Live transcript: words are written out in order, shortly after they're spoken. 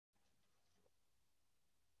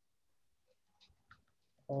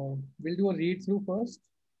We'll do a read through first,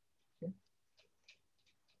 okay?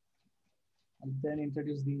 And then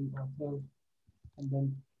introduce the author and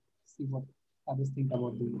then see what others think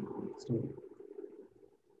about the story.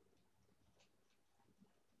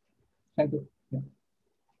 Thank you. Yeah.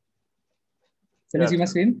 Can you see my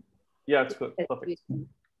screen? Yeah, it's good. Perfect.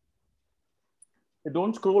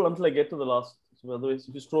 Don't scroll until I get to the last. So otherwise,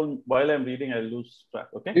 if you scroll while I'm reading, I'll lose track.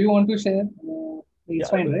 Okay. Do you want to share? It's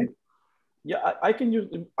fine, right? Yeah, I can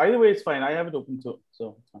use either way. It's fine. I have it open too,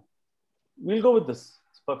 so it's fine. We'll go with this.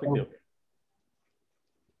 It's perfectly okay.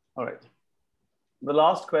 All right. The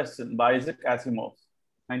Last Question by Isaac Asimov,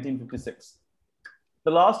 1956.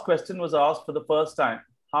 The last question was asked for the first time,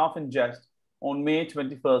 half in jest, on May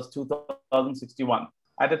 21st, 2061,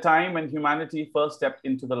 at a time when humanity first stepped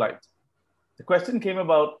into the light. The question came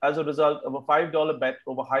about as a result of a $5 bet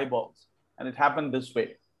over highballs, and it happened this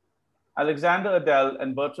way. Alexander Adele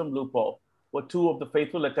and Bertram Lupov were two of the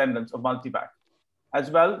faithful attendants of Multivac.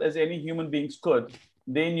 As well as any human beings could,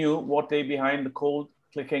 they knew what lay behind the cold,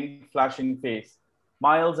 clicking, flashing face,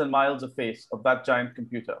 miles and miles of face of that giant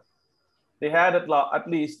computer. They had at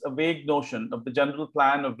least a vague notion of the general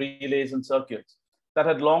plan of relays and circuits that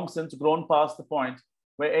had long since grown past the point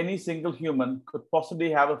where any single human could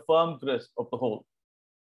possibly have a firm grasp of the whole.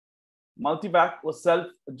 Multivac was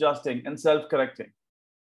self-adjusting and self-correcting.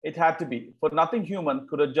 It had to be, for nothing human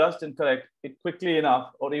could adjust and correct it quickly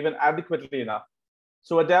enough or even adequately enough.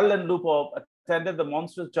 So Adele and Lupov attended the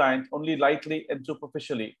monstrous giant only lightly and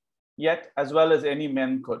superficially, yet as well as any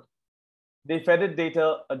men could. They fed it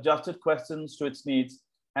data, adjusted questions to its needs,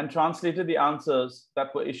 and translated the answers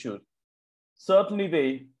that were issued. Certainly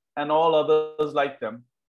they, and all others like them,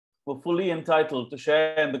 were fully entitled to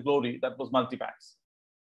share in the glory that was Multivac's.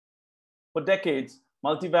 For decades,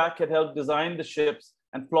 Multivac had helped design the ships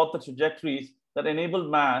and plot the trajectories that enabled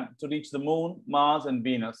man to reach the moon, Mars, and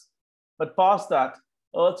Venus. But past that,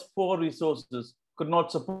 Earth's poor resources could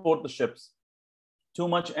not support the ships. Too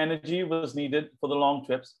much energy was needed for the long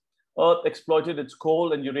trips. Earth exploited its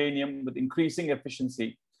coal and uranium with increasing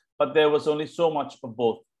efficiency, but there was only so much of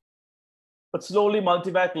both. But slowly,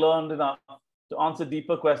 Multivac learned enough to answer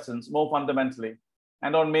deeper questions more fundamentally.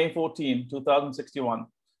 And on May 14, 2061,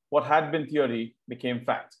 what had been theory became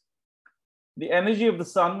fact. The energy of the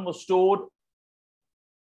sun was stored,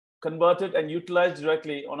 converted, and utilized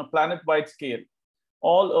directly on a planet-wide scale.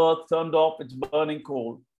 All Earth turned off its burning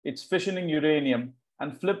coal, its fissioning uranium,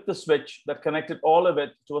 and flipped the switch that connected all of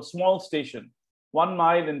it to a small station, 1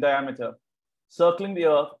 mile in diameter, circling the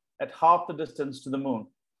Earth at half the distance to the moon.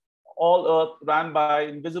 All Earth ran by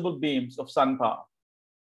invisible beams of sun power.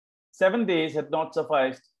 7 days had not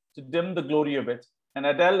sufficed to dim the glory of it, and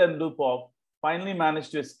Adele and Lupov finally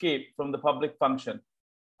managed to escape from the public function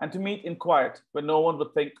and to meet in quiet where no one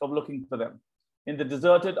would think of looking for them, in the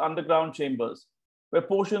deserted underground chambers where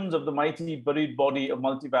portions of the mighty buried body of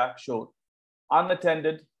Multivac showed,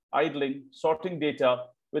 unattended, idling, sorting data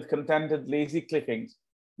with contented, lazy clickings.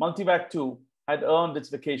 Multivac 2 had earned its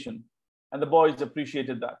vacation, and the boys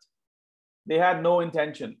appreciated that. They had no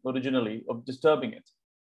intention, originally, of disturbing it.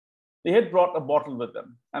 They had brought a bottle with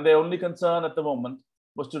them, and their only concern at the moment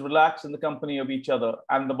was to relax in the company of each other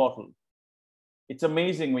and the bottle. It's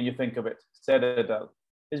amazing when you think of it, said Adele.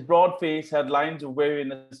 His broad face had lines of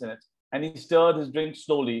weariness in it, and he stirred his drink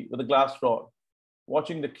slowly with a glass straw,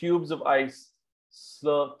 watching the cubes of ice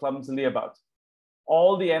slur clumsily about.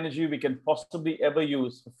 All the energy we can possibly ever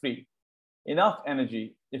use for free. Enough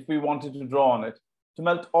energy, if we wanted to draw on it, to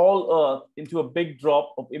melt all Earth into a big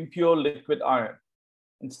drop of impure liquid iron,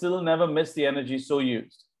 and still never miss the energy so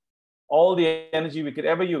used. All the energy we could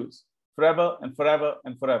ever use, forever and forever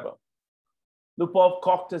and forever. Lupov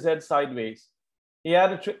cocked his head sideways. He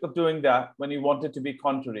had a trick of doing that when he wanted to be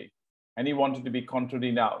contrary, and he wanted to be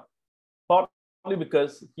contrary now, partly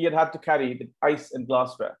because he had had to carry the ice and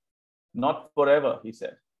glassware. Not forever, he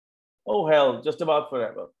said. Oh, hell, just about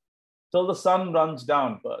forever. Till the sun runs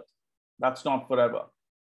down, Bert. That's not forever.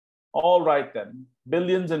 All right, then.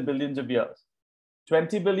 Billions and billions of years.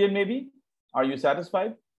 20 billion, maybe? Are you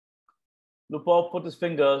satisfied? Lupov put his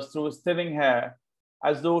fingers through his thinning hair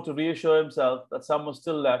as though to reassure himself that some was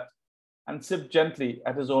still left and sipped gently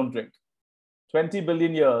at his own drink. 20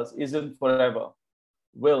 billion years isn't forever.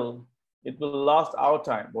 It will last our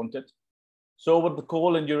time, won't it? So would the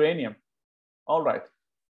coal and uranium. All right.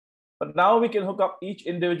 But now we can hook up each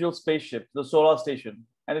individual spaceship to the solar station,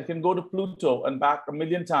 and it can go to Pluto and back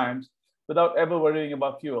 1,000,000 times without ever worrying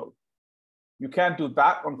about fuel. You can't do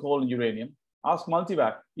that on coal and uranium. Ask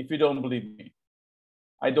Multivac if you don't believe me.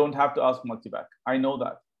 I don't have to ask Multivac. I know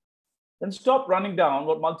that. Then stop running down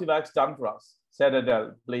what Multivac's done for us, said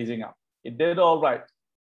Adele, blazing up. It did all right.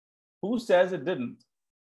 Who says it didn't?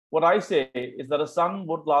 What I say is that a sun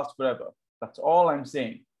would last forever. That's all I'm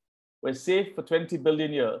saying. We're safe for 20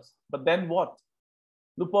 billion years. But then what?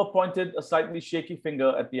 Lupo pointed a slightly shaky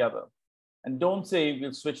finger at the other. And don't say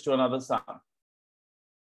we'll switch to another sun.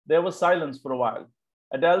 There was silence for a while.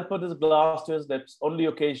 Adele put his glass to his lips only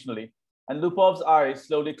occasionally, and Lupov's eyes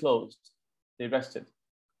slowly closed. They rested.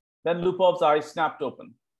 Then Lupov's eyes snapped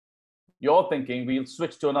open. You're thinking we'll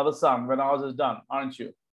switch to another sun when ours is done, aren't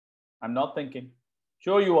you? I'm not thinking.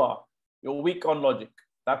 Sure you are. You're weak on logic.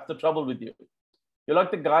 That's the trouble with you. You're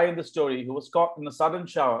like the guy in the story who was caught in a sudden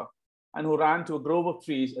shower and who ran to a grove of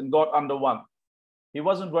trees and got under one. He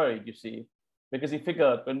wasn't worried, you see, because he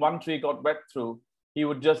figured when one tree got wet through, he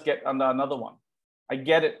would just get under another one. I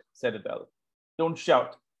get it, said Adele. Don't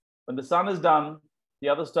shout. When the sun is done, the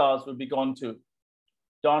other stars will be gone too.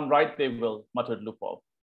 Darn right they will, muttered Lupov.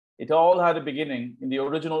 It all had a beginning in the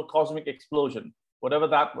original cosmic explosion, whatever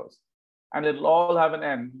that was, and it'll all have an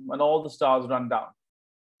end when all the stars run down.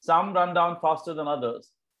 Some run down faster than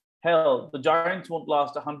others. Hell, the giants won't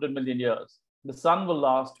last 100 million years. The sun will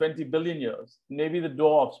last 20 billion years. Maybe the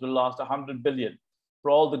dwarfs will last 100 billion,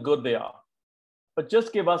 for all the good they are. But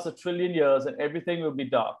just give us 1 trillion years and everything will be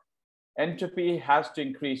dark. Entropy has to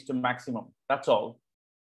increase to maximum. That's all.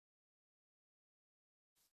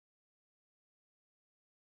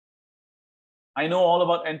 I know all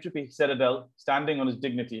about entropy, said Adele, standing on his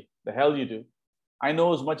dignity. The hell you do. I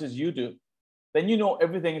know as much as you do. Then you know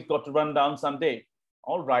everything's got to run down someday.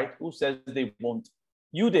 All right, who says they won't?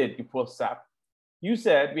 You did, you poor sap. You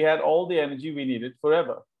said we had all the energy we needed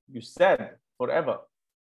forever. You said forever.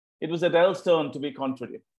 It was Adele's turn to be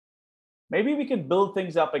contrary. Maybe we can build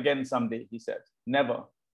things up again someday, he said. Never.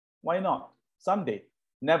 Why not? Someday.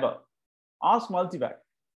 Never. Ask Multivac.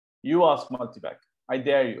 You ask Multivac. I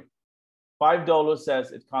dare you. $5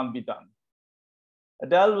 says it can't be done.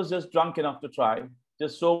 Adele was just drunk enough to try,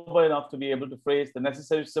 just sober enough to be able to phrase the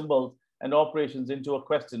necessary symbols and operations into a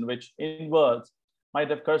question which, in words, might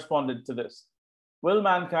have corresponded to this. Will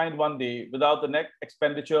mankind one day, without the net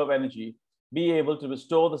expenditure of energy, be able to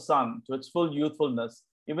restore the sun to its full youthfulness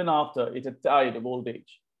even after it had died of old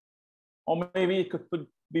age? Or maybe it could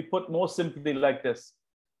be put more simply like this.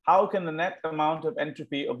 How can the net amount of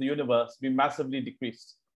entropy of the universe be massively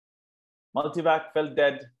decreased? Multivac fell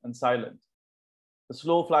dead and silent. The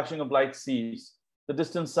slow flashing of lights ceased. The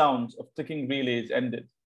distant sounds of ticking relays ended.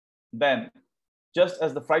 Then, just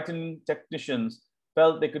as the frightened technicians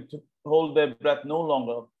felt they could hold their breath no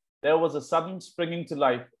longer, there was a sudden springing to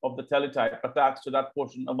life of the teletype attached to that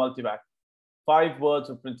portion of Multivac. 5 words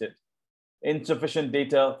were printed. Insufficient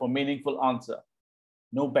data for meaningful answer.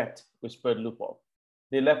 No bet, whispered Lupov.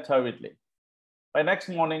 They left hurriedly. By next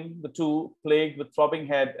morning, the two, plagued with throbbing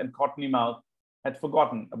head and cottony mouth, had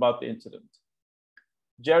forgotten about the incident.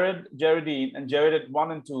 Jared, Jaredine, and Jared at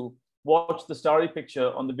 1 and 2 watched the starry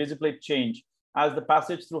picture on the visiplate change as the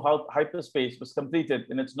passage through hyperspace was completed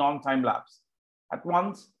in its non-time lapse. At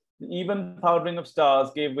once, the even powdering of stars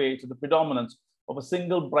gave way to the predominance of a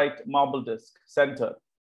single bright marble disk, centered.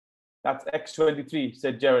 That's X23,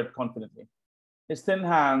 said Jared confidently. His thin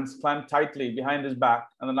hands clamped tightly behind his back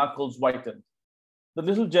and the knuckles whitened. The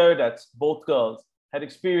little Jaredettes, both girls, had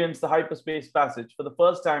experienced the hyperspace passage for the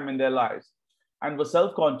first time in their lives and were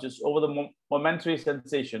self-conscious over the momentary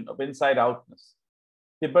sensation of inside-outness.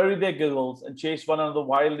 They buried their giggles and chased one another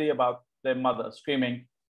wildly about their mother, screaming,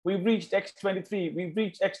 "We've reached X23, we've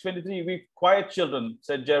reached X23, we've..." "Quiet, children,"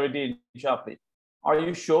 said Jaredine sharply. "Are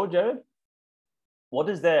you sure, Jared?" "What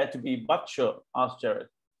is there to be but sure?" asked Jared,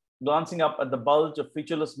 glancing up at the bulge of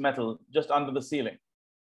featureless metal just under the ceiling.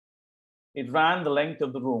 It ran the length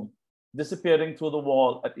of the room, disappearing through the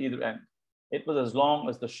wall at either end. It was as long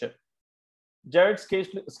as the ship. Jared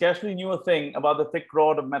scarcely knew a thing about the thick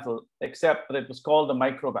rod of metal, except that it was called a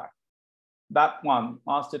microvac. That one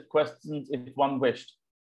asked it questions if one wished,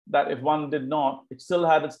 that if one did not, it still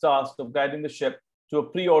had its task of guiding the ship to a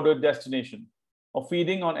pre-ordered destination, of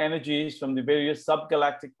feeding on energies from the various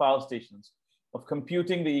subgalactic power stations, of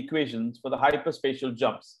computing the equations for the hyperspatial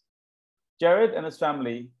jumps. Jared and his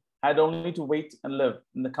family had only to wait and live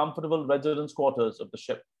in the comfortable residence quarters of the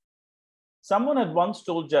ship. Someone had once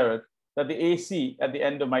told Jared that the AC at the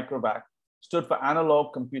end of microvac stood for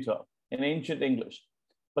analog computer in ancient English,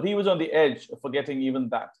 but he was on the edge of forgetting even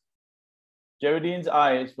that. Jaredine's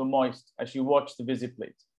eyes were moist as she watched the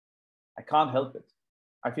visiplate. "I can't help it.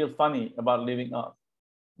 I feel funny about leaving Earth."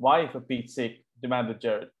 "Why, for Pete's sake?" demanded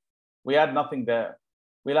Jared. "We had nothing there.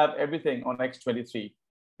 We'll have everything on X23.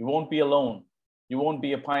 You won't be alone. You won't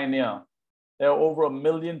be a pioneer. There are over 1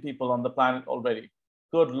 million people on the planet already.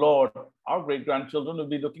 Good Lord, our great-grandchildren will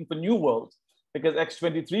be looking for new worlds because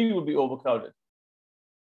X-23 would be overcrowded.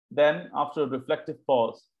 Then, after a reflective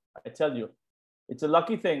pause, I tell you, it's a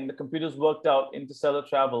lucky thing the computers worked out interstellar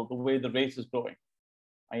travel the way the race is going.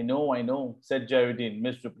 I know, said Geraldine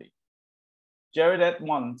miserably. Jared at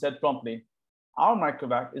one said promptly, our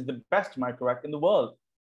microvac is the best microvac in the world.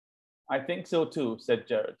 I think so too, said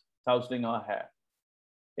Jared, tousling her hair.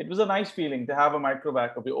 It was a nice feeling to have a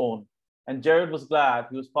microvac of your own, and Jared was glad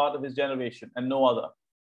he was part of his generation and no other.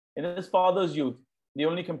 In his father's youth, the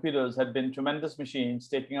only computers had been tremendous machines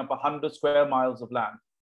taking up 100 square miles of land.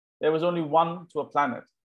 There was only one to a planet.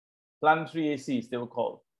 Planetary ACs, they were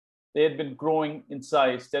called. They had been growing in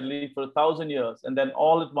size steadily for 1,000 years, and then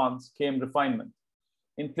all at once came refinement.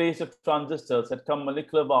 In place of transistors had come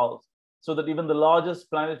molecular valves, so that even the largest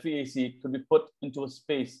planetary AC could be put into a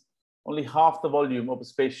space only half the volume of a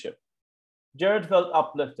spaceship. Jared felt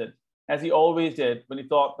uplifted, as he always did when he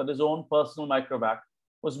thought that his own personal microvac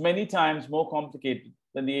was many times more complicated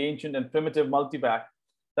than the ancient and primitive multivac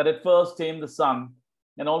that had first tamed the sun,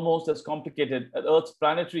 and almost as complicated as Earth's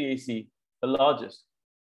planetary AC, the largest,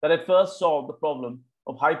 that had first solved the problem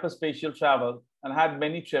of hyperspatial travel and had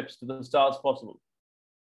many trips to the stars possible.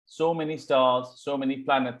 So many stars, so many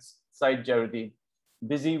planets, sighed Geraldine,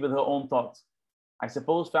 busy with her own thoughts. I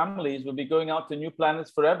suppose families will be going out to new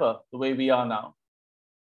planets forever, the way we are now.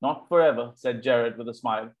 Not forever, said Jared with a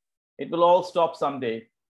smile. It will all stop someday,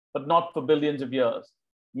 but not for billions of years,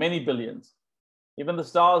 many billions. Even the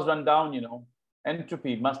stars run down, you know.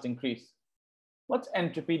 Entropy must increase. What's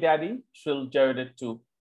entropy, Daddy? Shrilled Jared at two.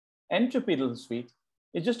 Entropy, little sweet,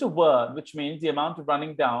 is just a word which means the amount of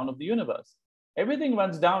running down of the universe. Everything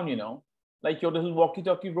runs down, you know, like your little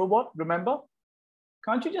walkie-talkie robot, remember?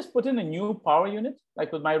 Can't you just put in a new power unit,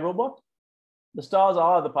 like with my robot? The stars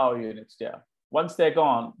are the power units, dear. Once they're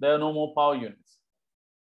gone, there are no more power units.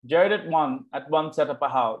 Jared at once set up a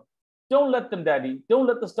howl. Don't let them, Daddy. Don't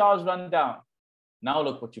let the stars run down. Now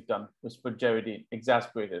look what you've done, whispered Geraldine,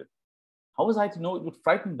 exasperated. How was I to know it would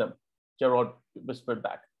frighten them? Gerard whispered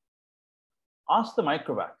back. Ask the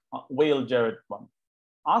microvac, wailed Jared one.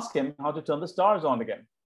 Ask him how to turn the stars on again.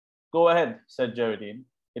 Go ahead, said Geraldine.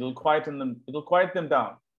 It'll quiet them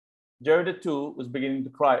down. Jared too was beginning to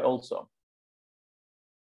cry also.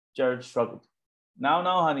 Jared shrugged. Now,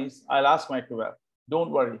 honeys, I'll ask microvac.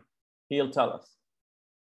 Don't worry, he'll tell us.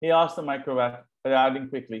 He asked the microvac, adding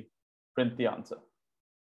quickly, print the answer.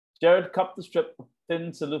 Jared cupped the strip of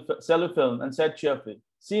thin cellophane and said cheerfully,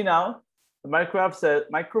 see now, the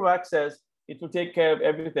microvac says it will take care of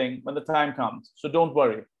everything when the time comes, so don't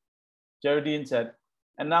worry. Geraldine said,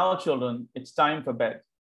 and now, children, it's time for bed.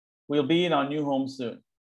 We'll be in our new home soon.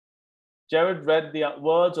 Jared read the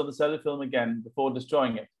words on the cellophane again before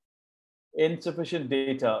destroying it. Insufficient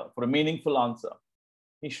data for a meaningful answer.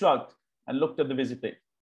 He shrugged and looked at the visiplate.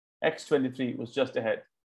 X-23 was just ahead.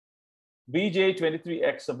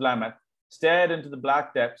 BJ-23X of Lameth stared into the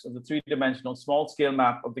black depths of the three-dimensional small-scale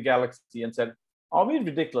map of the galaxy and said, are we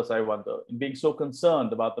ridiculous, I wonder, in being so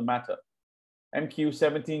concerned about the matter?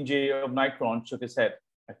 MQ-17J of Nikron shook his head.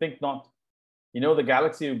 I think not. You know, the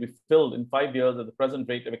galaxy will be filled in 5 years at the present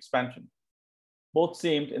rate of expansion. Both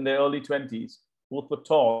seemed in their early 20s. Both were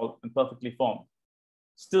tall and perfectly formed.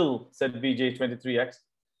 Still, said BJ-23X,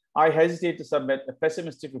 I hesitate to submit a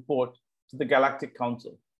pessimistic report to the Galactic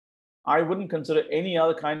Council. I wouldn't consider any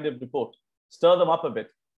other kind of report. Stir them up a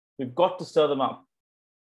bit. We've got to stir them up.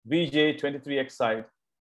 BJ-23X sighed.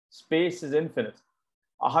 Space is infinite.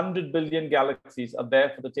 100 billion galaxies are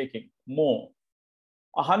there for the taking. More.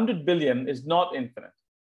 100 billion is not infinite,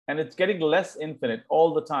 and it's getting less infinite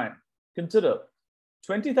all the time. Consider,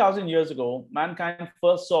 20,000 years ago, mankind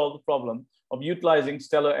first solved the problem of utilizing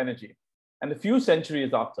stellar energy, and a few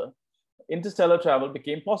centuries after, interstellar travel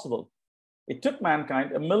became possible. It took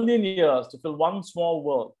mankind 1 million years to fill one small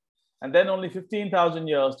world, and then only 15,000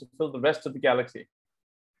 years to fill the rest of the galaxy.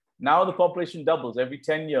 Now the population doubles every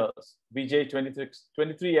 10 years,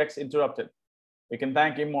 BJ-23X interrupted. We can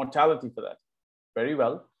thank immortality for that. Very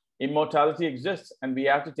well, immortality exists and we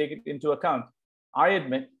have to take it into account. I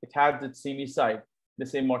admit it has its seamy side,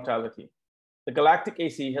 this immortality. The galactic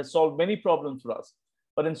AC has solved many problems for us,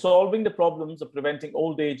 but in solving the problems of preventing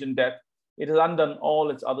old age and death, it has undone all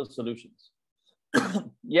its other solutions.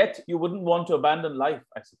 Yet you wouldn't want to abandon life,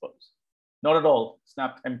 I suppose. Not at all,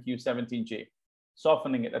 snapped MQ-17J,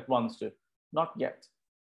 softening it at once to, not yet.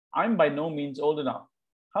 I'm by no means old enough.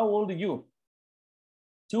 How old are you?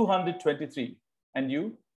 223. And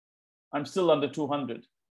you? I'm still under 200.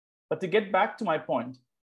 But to get back to my point,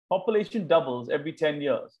 population doubles every 10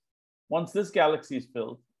 years. Once this galaxy is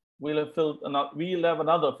filled, we'll have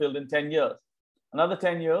another filled in 10 years. Another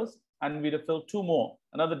 10 years, and we'd have filled 2 more.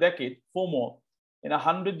 Another decade, 4 more. In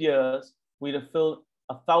 100 years, we'd have filled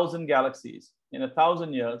 1,000 galaxies. In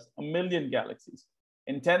 1,000 years, 1,000,000 galaxies.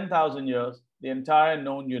 In 10,000 years, the entire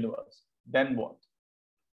known universe. Then what?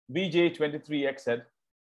 VJ23X said,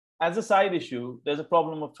 as a side issue, there's a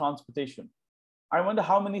problem of transportation. I wonder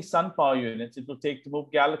how many sun power units it will take to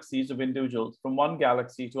move galaxies of individuals from one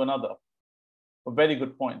galaxy to another. A very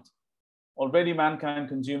good point. Already mankind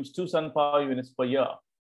consumes 2 sun power units per year.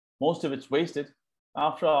 Most of it's wasted.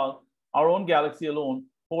 After all, our own galaxy alone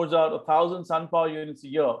pours out 1,000 sun power units a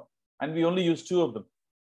year, and we only use 2 of them.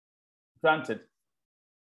 Granted.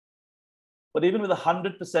 But even with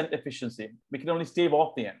 100% efficiency, we can only stave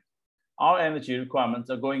off the end. Our energy requirements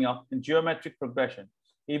are going up in geometric progression,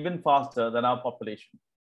 even faster than our population.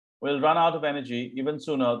 We'll run out of energy even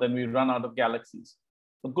sooner than we run out of galaxies.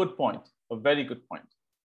 A good point, a very good point.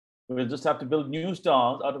 We'll just have to build new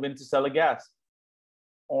stars out of interstellar gas.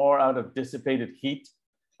 Or out of dissipated heat,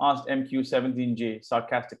 asked MQ17J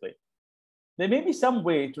sarcastically. There may be some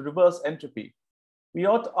way to reverse entropy. We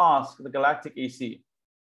ought to ask the galactic AC.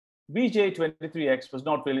 VJ23X was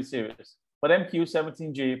not really serious, but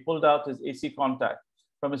MQ17J pulled out his AC contact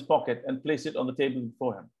from his pocket and placed it on the table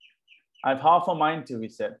before him. I have half a mind to, he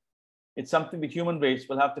said. It's something the human race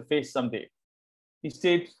will have to face someday. He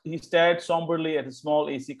stared somberly at his small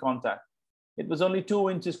AC contact. It was only 2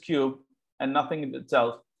 inches cubed and nothing in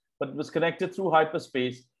itself, but it was connected through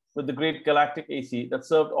hyperspace with the great galactic AC that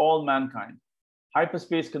served all mankind.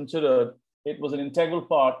 Hyperspace considered, it was an integral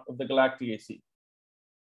part of the galactic AC.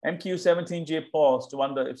 MQ17J paused to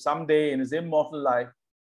wonder if someday in his immortal life,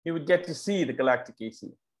 he would get to see the galactic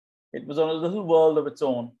AC. It was on a little world of its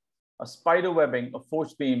own, a spider webbing of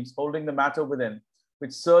force beams holding the matter within,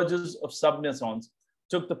 which surges of subnesons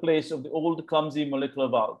took the place of the old clumsy molecular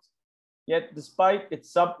valves. Yet, despite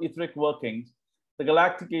its sub-etheric workings, the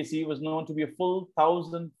galactic AC was known to be a full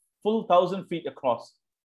 1,000 feet across.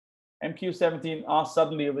 MQ17 asked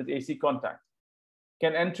suddenly of his AC contact,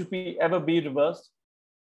 can entropy ever be reversed?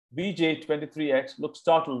 VJ23X looked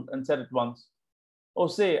startled and said at once, oh,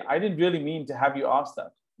 say, I didn't really mean to have you ask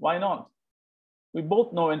that. Why not? We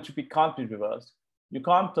both know entropy can't be reversed. You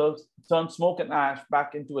can't turn smoke and ash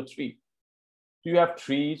back into a tree. Do you have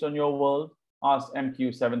trees on your world? Asked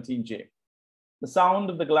MQ17J. The sound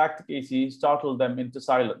of the galactic AC startled them into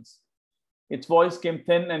silence. Its voice came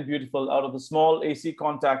thin and beautiful out of the small AC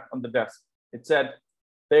contact on the desk. It said,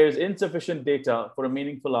 there is insufficient data for a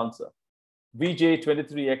meaningful answer.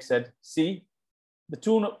 VJ23X said, see? The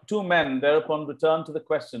two men thereupon returned to the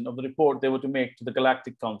question of the report they were to make to the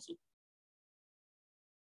Galactic Council.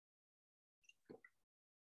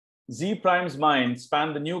 Z Prime's mind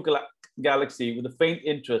spanned the new galaxy with a faint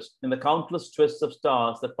interest in the countless twists of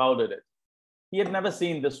stars that powdered it. He had never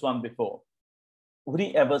seen this one before. Would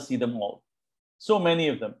he ever see them all? So many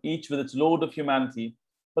of them, each with its load of humanity,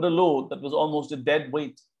 but a load that was almost a dead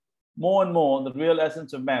weight. More and more, the real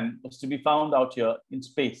essence of men was to be found out here in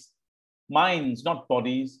space. Minds, not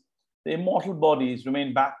bodies. The immortal bodies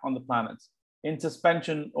remained back on the planets, in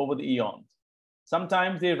suspension over the eons.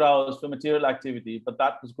 Sometimes they roused for material activity, but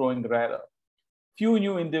that was growing rarer. Few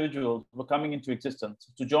new individuals were coming into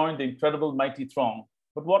existence to join the incredible mighty throng,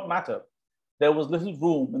 but what mattered? There was little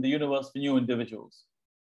room in the universe for new individuals.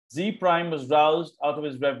 Z Prime was roused out of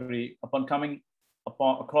his reverie upon coming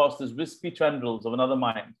across the wispy tendrils of another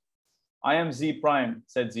mind. I am Z Prime,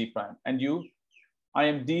 said Z Prime. And you? I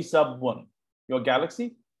am D sub 1. Your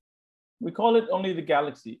galaxy? We call it only the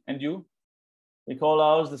galaxy. And you? We call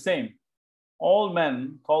ours the same. All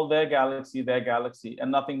men call their galaxy,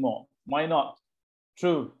 and nothing more. Why not?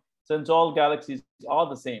 True, since all galaxies are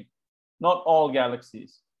the same. Not all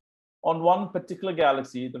galaxies. On one particular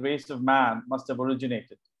galaxy, the race of man must have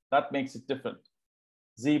originated. That makes it different.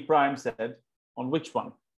 Z Prime said, on which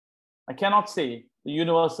one? I cannot say. The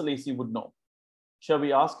universal AC would know. Shall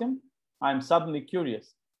we ask him? I am suddenly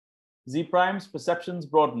curious. Z Prime's perceptions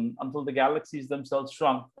broadened until the galaxies themselves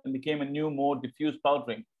shrunk and became a new, more diffuse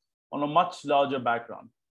powdering on a much larger background.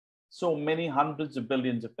 So many hundreds of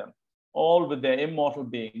billions of them, all with their immortal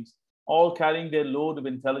beings, all carrying their load of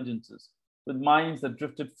intelligences, with minds that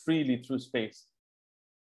drifted freely through space.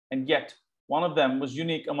 And yet, one of them was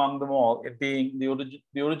unique among them all, it being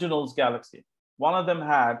the original's galaxy. One of them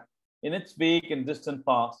had, in its vague and distant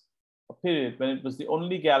past, a period when it was the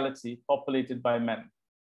only galaxy populated by men.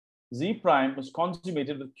 Z Prime was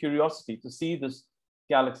consummated with curiosity to see this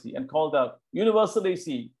galaxy and called out, Universal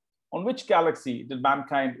AC, on which galaxy did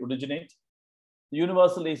mankind originate? The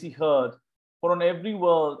Universal AC heard, for on every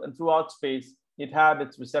world and throughout space, it had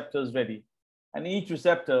its receptors ready, and each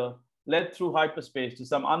receptor led through hyperspace to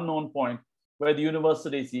some unknown point where the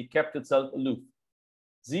universal AC kept itself aloof.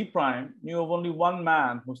 Z prime knew of only one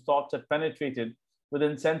man whose thoughts had penetrated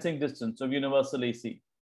within sensing distance of universal AC,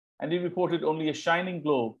 and he reported only a shining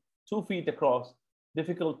globe 2 feet across,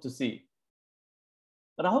 difficult to see.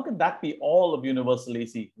 But how can that be all of universal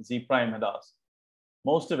AC? Z prime had asked.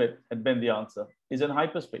 Most of it, had been the answer, is in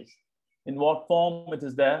hyperspace. In what form it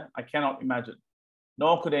is there, I cannot imagine,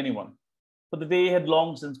 nor could anyone. For the day had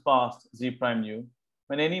long since passed, Z prime knew,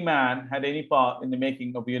 when any man had any part in the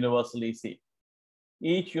making of universal AC.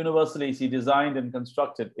 Each universal AC designed and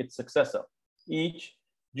constructed its successor. Each,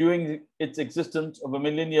 during its existence of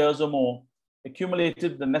 1,000,000 years or more,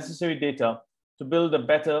 accumulated the necessary data to build a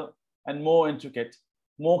better and more intricate,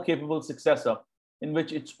 more capable successor in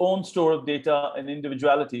which its own store of data and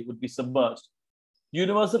individuality would be submerged.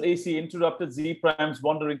 Universal AC interrupted Z prime's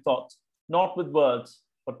wandering thoughts, not with words,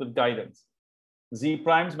 but with guidance. Z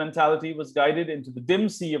prime's mentality was guided into the dim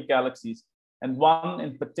sea of galaxies, and one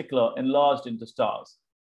in particular enlarged into stars.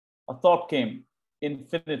 A thought came,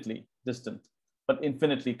 infinitely distant, but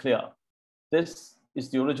infinitely clear. This is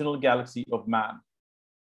the original galaxy of man.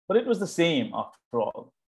 But it was the same, after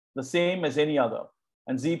all, the same as any other,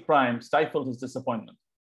 and Z prime stifled his disappointment.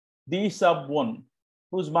 D sub 1,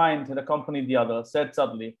 whose mind had accompanied the other, said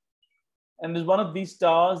suddenly, "And is one of these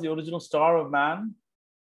stars the original star of man?"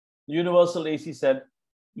 The universal AC said,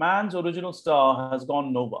 "Man's original star has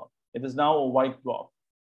gone nova. It is now a white dwarf."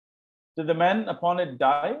 "Did the men upon it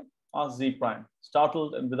die?" asked Z prime,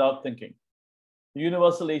 startled and without thinking. The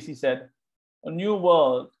universal AC said, "A new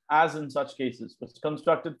world, as in such cases, was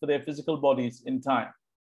constructed for their physical bodies in time."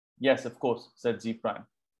 "Yes, of course," said Z prime.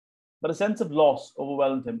 But a sense of loss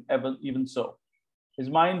overwhelmed him, even so. His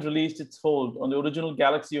mind released its hold on the original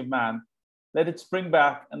galaxy of man, let it spring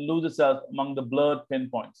back and lose itself among the blurred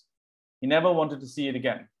pinpoints. He never wanted to see it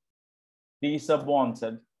again. D sub 1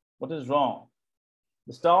 said, "What is wrong?"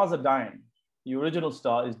 "The stars are dying. The original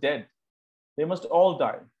star is dead. They must all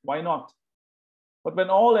die. Why not? But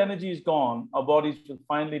when all energy is gone, our bodies will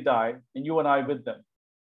finally die, and you and I with them.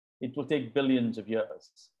 It will take billions of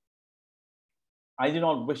years. I do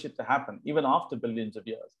not wish it to happen, even after billions of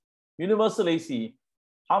years. Universal AC,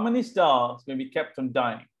 how many stars may be kept from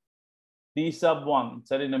dying?" D sub 1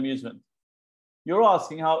 said in amusement, "You're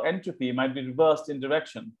asking how entropy might be reversed in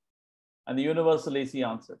direction." And the universal AC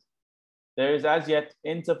answered, "There is as yet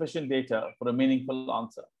insufficient data for a meaningful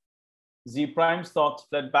answer." Z prime's thoughts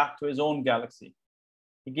fled back to his own galaxy.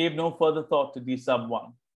 He gave no further thought to D sub 1,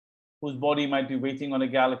 whose body might be waiting on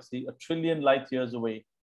a galaxy 1,000,000,000,000 light years away,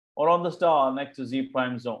 or on the star next to Z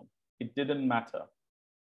prime's own. It didn't matter.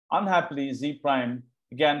 Unhappily, Z prime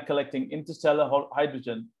began collecting interstellar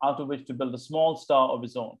hydrogen out of which to build a small star of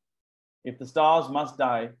his own. If the stars must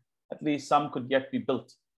die, at least some could yet be built.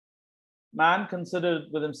 Man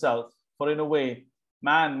considered with himself, for in a way,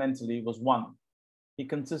 man mentally was one. He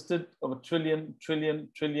consisted of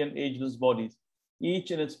 1,000,000,000,000,000,000,000 ageless bodies,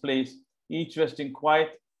 each in its place, each resting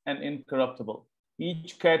quiet and incorruptible,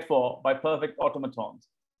 each cared for by perfect automatons,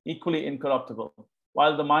 equally incorruptible,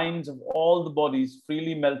 while the minds of all the bodies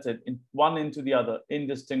freely melted one into the other,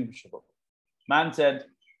 indistinguishable. Man said,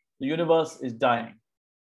 "The universe is dying."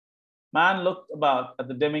 Man looked about at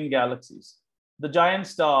the dimming galaxies. The giant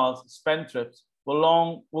stars, spendthrifts,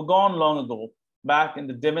 were gone long ago, back in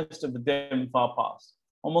the dimmest of the dim far past.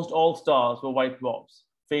 Almost all stars were white dwarfs,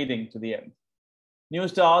 fading to the end. New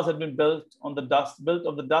stars had been built of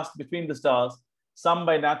the dust between the stars, some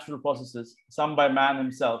by natural processes, some by man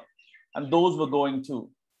himself, and those were going too.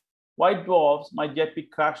 White dwarfs might yet be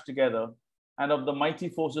crashed together, and of the mighty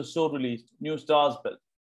forces so released, new stars built.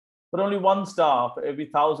 But only one star for every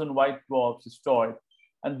 1,000 white dwarfs destroyed,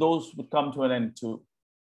 and those would come to an end too.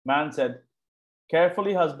 Man said,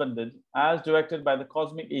 "Carefully husbanded, as directed by the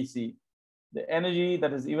cosmic AC, the energy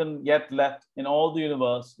that is even yet left in all the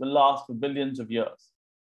universe will last for billions of years."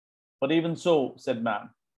 "But even so," said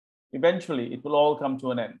man, "eventually it will all come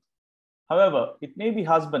to an end. However, it may be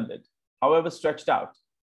husbanded, however stretched out.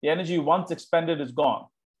 The energy once expended is gone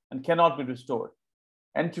and cannot be restored.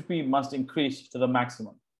 Entropy must increase to the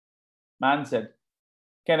maximum." Man said,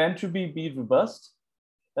 "Can entropy be reversed?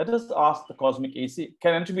 Let us ask the cosmic AC.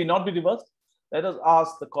 Can entropy not be reversed? Let us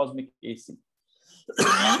ask the cosmic AC."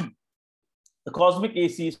 The cosmic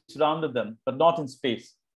AC surrounded them, but not in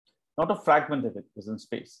space. Not a fragment of it was in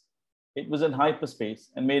space. It was in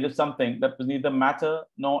hyperspace and made of something that was neither matter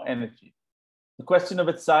nor energy. The question of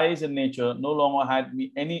its size and nature no longer had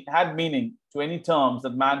meaning to any terms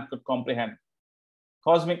that man could comprehend.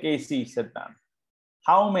 "Cosmic AC," said man,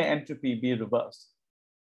 "how may entropy be reversed?"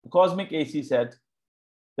 The cosmic AC said,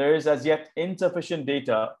 "There is as yet insufficient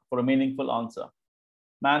data for a meaningful answer."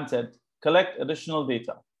 Man said, collect additional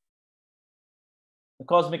data. The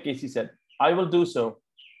cosmic AC said, I will do so.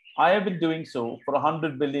 I have been doing so for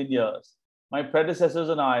 100 billion years. My predecessors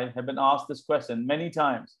and I have been asked this question many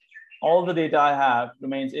times. All the data I have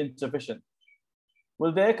remains insufficient.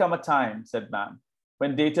 Will there come a time, said man,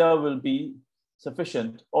 when data will be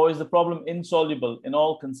sufficient, or is the problem insoluble in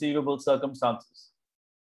all conceivable circumstances?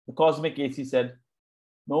 The cosmic AC said,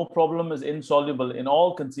 no problem is insoluble in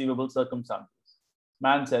all conceivable circumstances.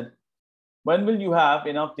 Man said, when will you have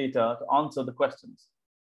enough data to answer the questions?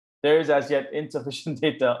 There is as yet insufficient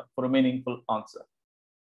data for a meaningful answer.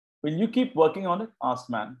 Will you keep working on it? Asked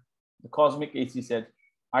man. The cosmic AC said,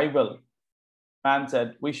 I will. Man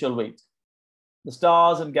said, we shall wait. The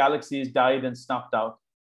stars and galaxies died and snuffed out,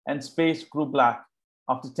 and space grew black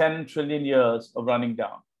after 10 trillion years of running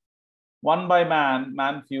down. One by one,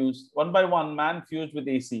 man fused with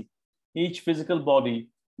AC, each physical body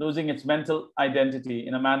losing its mental identity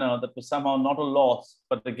in a manner that was somehow not a loss,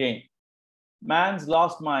 but a gain. Man's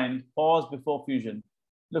last mind paused before fusion,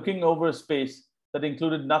 looking over a space that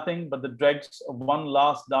included nothing but the dregs of one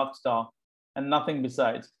last dark star and nothing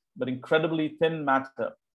besides, but incredibly thin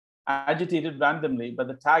matter, agitated randomly by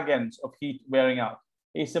the tag ends of heat wearing out,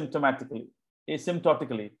 asymptotically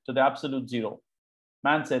to the absolute zero.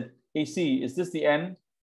 Man said, AC, is this the end?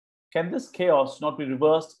 Can this chaos not be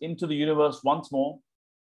reversed into the universe once more?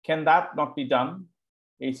 Can that not be done?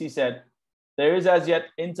 AC said, there is as yet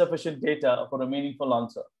insufficient data for a meaningful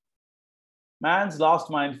answer. Man's last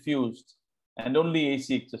mind fused, and only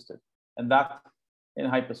AC existed, and that in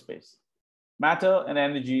hyperspace. Matter and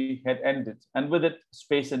energy had ended, and with it,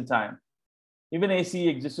 space and time. Even AC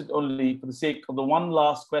existed only for the sake of the one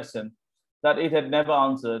last question that it had never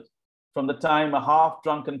answered from the time a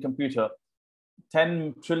half-drunken computer,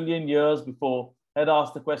 10 trillion years before, had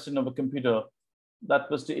asked the question of a computer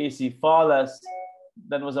that was to AC far less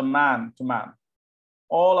than was a man to man.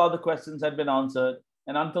 All other questions had been answered,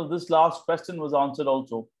 and until this last question was answered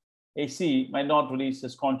also, AC might not release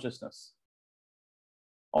his consciousness.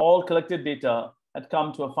 All collected data had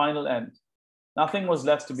come to a final end. Nothing was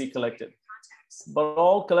left to be collected. But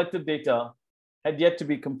all collected data had yet to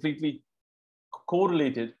be completely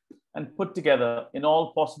correlated and put together in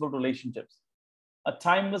all possible relationships. A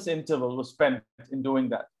timeless interval was spent in doing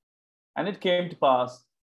that. And it came to pass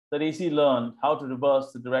that AC learned how to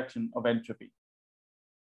reverse the direction of entropy.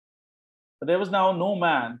 But there was now no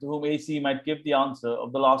man to whom AC might give the answer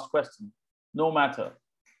of the last question, no matter.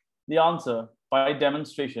 The answer, by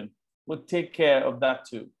demonstration, would take care of that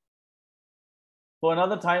too. For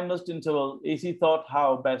another timeless interval, AC thought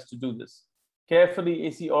how best to do this. Carefully,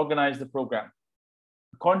 AC organized the program.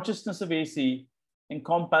 The consciousness of AC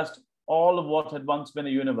encompassed all of what had once been a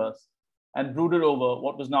universe and brooded over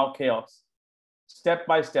what was now chaos. Step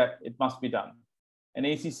by step, it must be done. And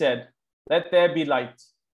AC said, let there be light,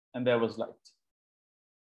 and there was light.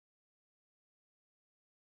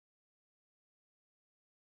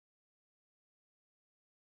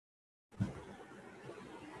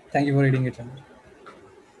 Thank you for reading it, Chandra.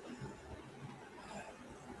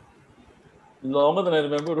 Longer than I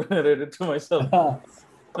remember when I read it to myself.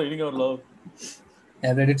 Reading out loud.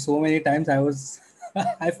 I read it so many times,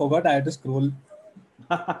 I forgot I had to scroll.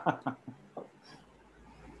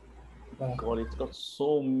 God, it's got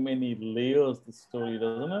so many layers, this story,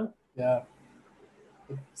 doesn't it? Yeah.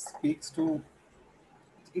 It speaks to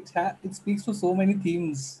so many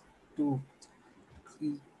themes too.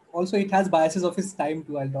 Also, it has biases of its time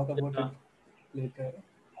too. I'll talk about it later.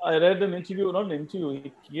 I read an interview, not an interview,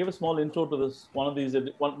 he gave a small intro to this.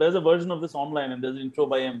 There's a version of this online, and there's an intro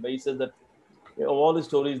by him where he says that of all his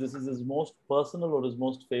stories, this is his most personal or his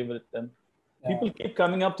most favorite. And people keep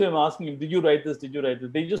coming up to him asking him, did you write this? Did you write this?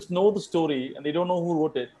 They just know the story and they don't know who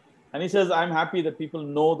wrote it. And he says, I'm happy that people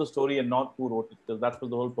know the story and not who wrote it, because that was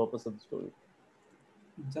the whole purpose of the story.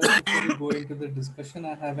 Just before we go into the discussion,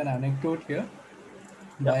 I have an anecdote here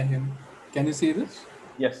by him. Can you see this?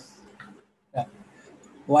 Yes. Yeah.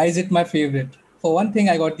 Why is it my favorite? For one thing,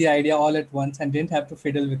 I got the idea all at once and didn't have to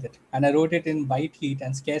fiddle with it. And I wrote it in white heat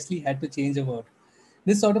and scarcely had to change a word.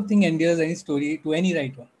 This sort of thing endures any story to any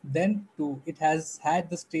writer. Then, too, it has had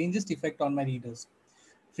the strangest effect on my readers.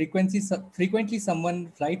 Frequently,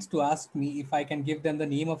 someone writes to ask me if I can give them the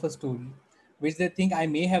name of a story, which they think I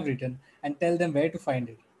may have written, and tell them where to find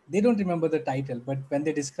it. They don't remember the title, but when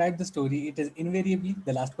they describe the story, it is invariably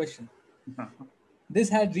the last question. This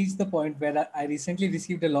had reached the point where I recently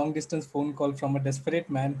received a long-distance phone call from a desperate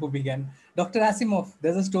man who began, Dr. Asimov,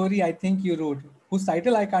 there's a story I think you wrote, whose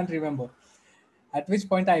title I can't remember. At which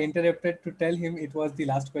point I interrupted to tell him it was the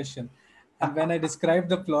last question. And when I described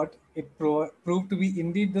the plot, it proved to be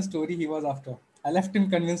indeed the story he was after. I left him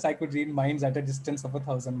convinced I could read minds at a distance of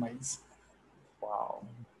 1,000 miles. Wow,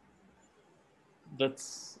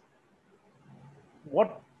 that's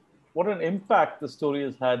what what an impact the story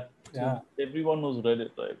has had to Yeah, everyone who's read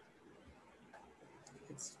it, right?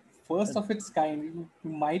 it's first of its kind.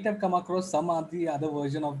 You might have come across some of the other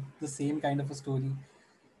version of the same kind of a story.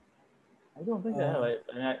 I don't think I Uh,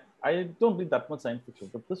 have. I don't read that much science fiction,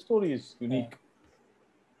 but this story is yeah, unique.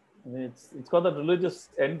 I mean, it's got that religious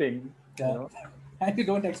ending, you yeah. know. And you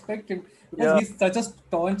don't expect him because Yeah, he's such a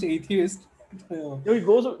staunch atheist. Uh, you know, he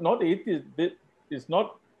goes not atheist. It's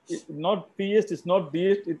not theist. It's not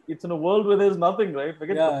deist. It's in a world where there's nothing, right?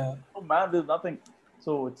 Forget God. yeah, Oh man, there's nothing.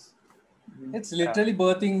 So it's it's yeah, literally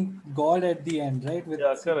birthing God at the end, right? With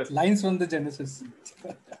yeah, correct. lines from the Genesis.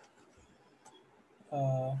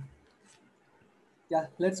 Uh, yeah,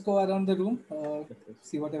 let's go around the room. Yes, yes.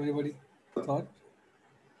 See what everybody thought.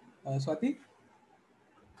 Swati,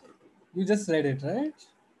 you just read it, right?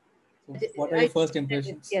 So, what are I your just first read it,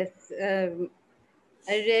 impressions? yes.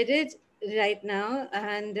 I read it right now,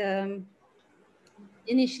 and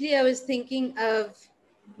initially I was thinking of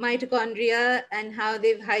mitochondria and how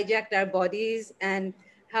they've hijacked our bodies and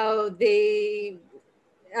how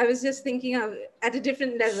I was just thinking of at a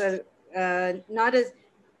different level, not as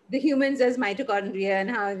the humans as mitochondria and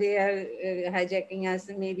how they are hijacking us,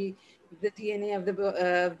 and maybe the DNA of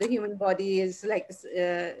the human body is like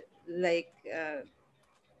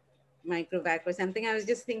microvac or something. I was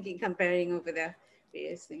just thinking, comparing over the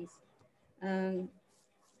various things. Um,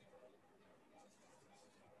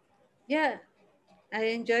 yeah, I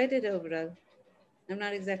enjoyed it overall. I'm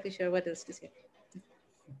not exactly sure what else to say.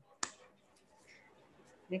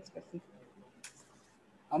 Next person.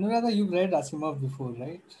 Anuradha, you read Asimov before,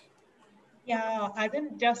 right? Yeah, as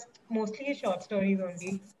in just mostly short stories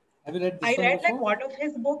only. Have you read I this one read like before? one of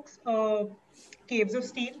his books, Caves of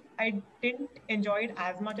Steel. I didn't enjoy it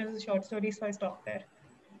as much as the short stories, so I stopped there.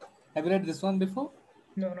 Have you read this one before?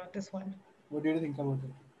 No, not this one. What did you think about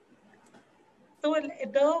it? So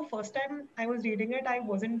the first time I was reading it, I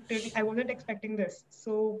wasn't expecting this.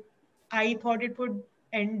 So I thought it would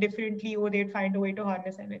end differently, or they'd find a way to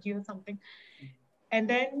harness energy or something. And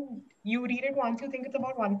then you read it once, you think it's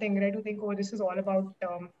about one thing, right? You think, oh, this is all about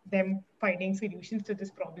them finding solutions to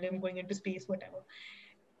this problem, going into space, whatever.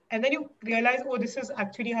 And then you realize, oh, this is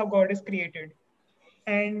actually how God is created.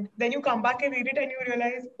 And then you come back and read it and you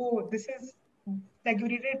realize, oh, this is like, you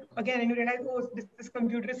read it again and you realize, oh, this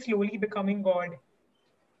computer is slowly becoming God.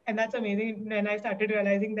 And that's amazing. And I started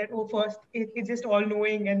realizing that, oh, first it's just all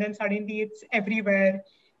knowing, and then suddenly it's everywhere.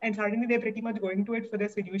 And suddenly they're pretty much going to it for the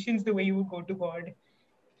solutions the way you would go to God.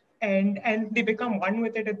 And they become one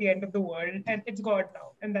with it at the end of the world, and it's God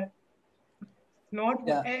now. And that's not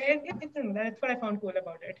what, Yeah, that's what I found cool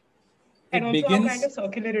about it. And it also how kind begins. of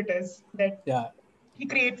circular it is, that Yeah, he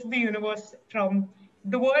creates the universe from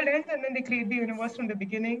the world ends, and then they create the universe from the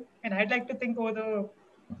beginning. And I'd like to think, oh,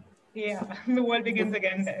 the world begins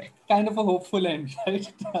again there. kind of a hopeful end,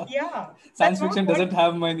 right? Yeah, Science that's not fiction what. doesn't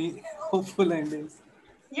have many hopeful endings.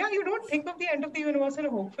 Yeah, you don't think of the end of the universe in a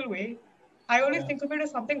hopeful way. I always Yeah, think of it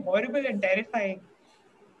as something horrible and terrifying.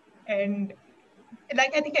 And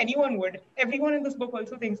like, I think anyone would. Everyone in this book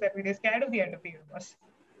also thinks that way. They're scared of the end of the universe.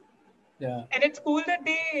 yeah, And it's cool that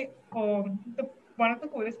one of the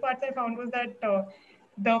coolest parts I found was that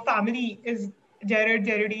the family is Jared,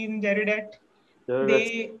 Jaredine, Jaredette. Yeah, that's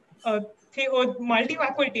They say, oh,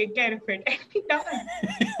 Multivac will take care of it. And he does.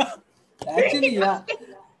 actually, He yeah, does.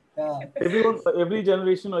 yeah, everyone, every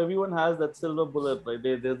generation or everyone has that silver bullet, right?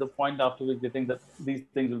 There's the point after which they think that these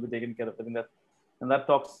things will be taken care of. I think that, and that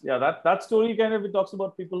talks, yeah, that story kind of, it talks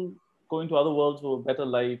about people going to other worlds for a better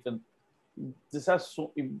life, and this has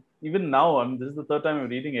so, even now, I mean, this is the third time I'm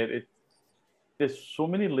reading it. There's so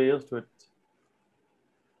many layers to it.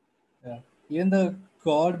 yeah. Even the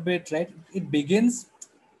God bit, right? It begins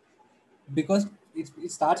because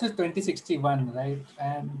it starts with 2061, right?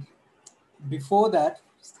 And before that,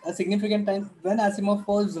 a significant time when Asimov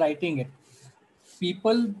was writing it,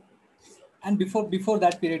 people, and before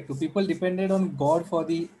that period too, people depended on God for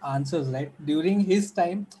the answers, right? During his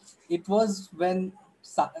time, it was when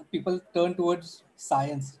people turned towards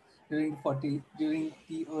science. During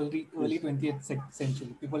the early Yes. 20th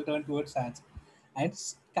century, people turned towards science, and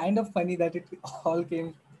it's kind of funny that it all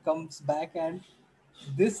comes back, and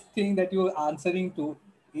this thing that you're answering to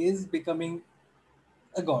is becoming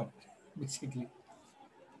a god, basically.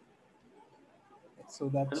 So I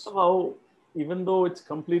that's love how, even though it's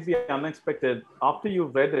completely unexpected, after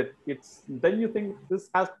you've read it, it's then you think this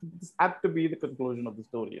had to be the conclusion of the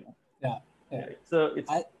story. You know, yeah, yeah. yeah, it's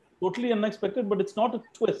I totally unexpected, but it's not a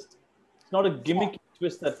twist. It's not a gimmicky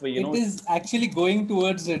twist that way, It is actually going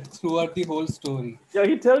towards it throughout the whole story. Yeah,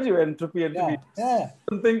 he tells you entropy. Yeah. I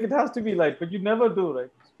don't think it has to be light, but you never do, right?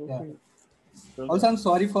 Yeah. Also, I'm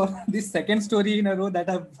sorry for this second story in a row that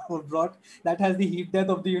I've brought that has the heat death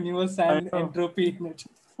of the universe and entropy in it.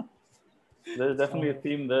 There's definitely a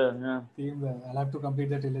theme there. Yeah. Theme there. I'll have to complete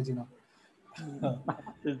the trilogy now.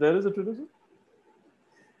 There is a trilogy?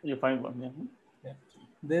 You find one, yeah.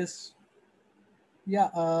 This.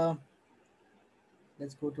 Yeah.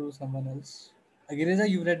 Let's go to someone else. Agireza,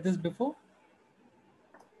 you read this before?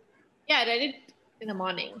 Yeah, I read it in the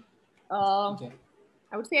morning. Okay.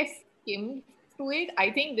 I would say I skimmed through it. I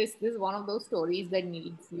think this is one of those stories that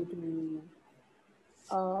needs you to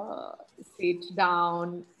sit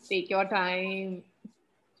down, take your time,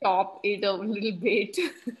 chop it a little bit,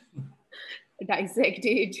 dissect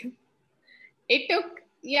it. It took,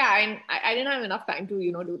 yeah, and I didn't have enough time to,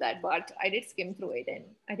 do that, but I did skim through it. And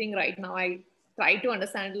I think right now I try to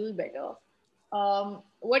understand a little better.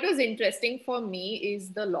 What was interesting for me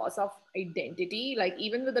is the loss of identity, like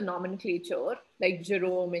even with the nomenclature, like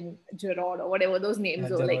Jerome and Gerard or whatever those names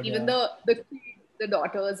are, like even the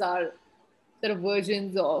daughters are sort of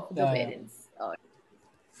versions of the parents,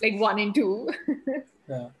 like 1 and 2.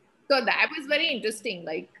 Yeah. So that was very interesting.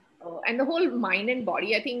 Like, and the whole mind and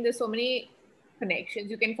body, I think there's so many connections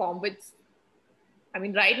you can form with. I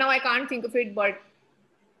mean, right now I can't think of it, but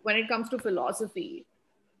when it comes to philosophy,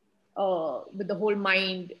 with the whole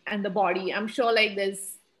mind and the body, I'm sure like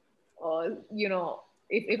there's,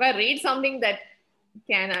 if I read something that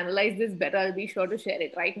can analyze this better, I'll be sure to share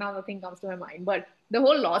it. Right now, nothing comes to my mind, but the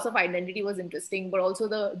whole loss of identity was interesting, but also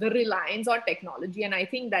the reliance on technology. And I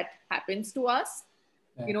think that happens to us.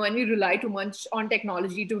 Yeah. When we rely too much on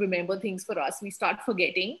technology to remember things for us, we start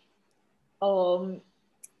forgetting. So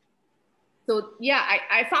yeah,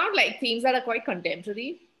 I found like themes that are quite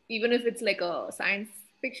contemporary, even if it's like a science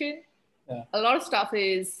fiction. Yeah. A lot of stuff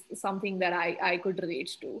is something that I could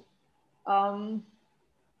relate to.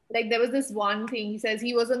 Like there was this one thing, he says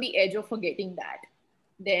he was on the edge of forgetting that.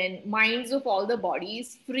 Then minds of all the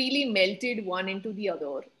bodies freely melted one into the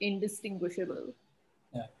other, indistinguishable.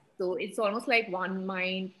 Yeah. So it's almost like one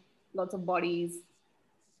mind, lots of bodies.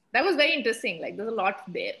 That was very interesting. Like there's a lot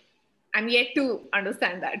there. I'm yet to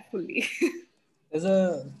understand that fully. There's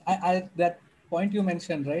that point you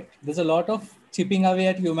mentioned, right? There's a lot of chipping away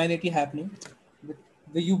at humanity happening.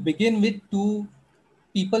 You begin with two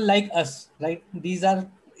people like us, right? These are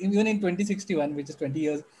even in 2061, which is 20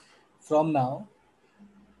 years from now,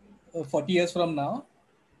 40 years from now.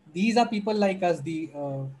 These are people like us, the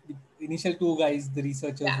initial two guys, the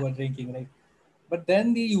researchers who are drinking, right? But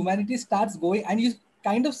then the humanity starts going, and you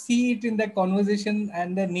kind of see it in the conversation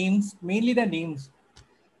and the names, mainly the names.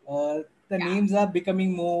 The names are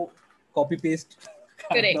becoming more copy-paste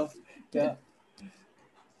kind of. Yeah.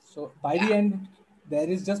 So by the end, there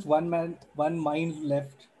is just one mind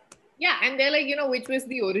left. Yeah, and they're like, which was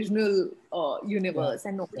the original universe,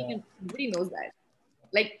 and nobody knows that.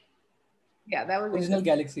 Like, yeah, that was original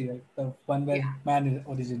galaxy, right? The one where man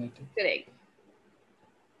originated. Correct.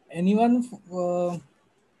 Anyone for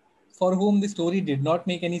whom the story did not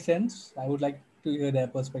make any sense, I would like to hear their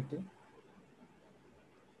perspective.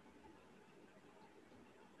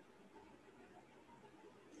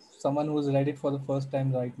 Someone who's read it for the first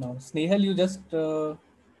time right now. Snehal, you just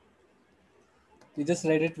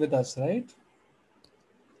read it with us, right?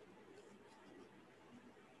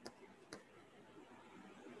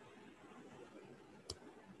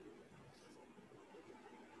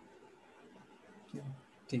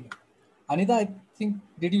 Okay. Anita, I think,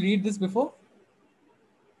 did you read this before?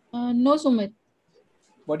 No, Sumit.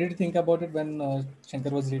 What did you think about it when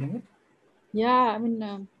Shankar was reading it? Yeah, I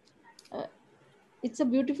mean, it's a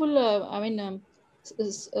beautiful,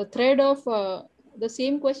 a thread of the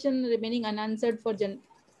same question remaining unanswered for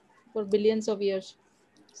billions of years.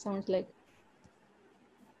 Sounds like.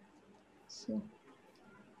 So.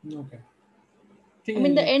 Okay. I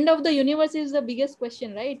mean, the end of the universe is the biggest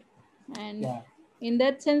question, right? And in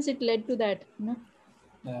that sense, it led to that.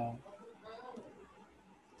 Yeah.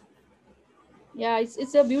 Yeah,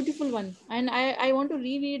 it's a beautiful one, and I want to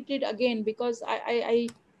reread it again because I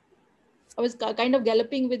was kind of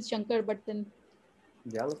galloping with Shankar, but then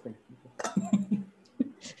galloping.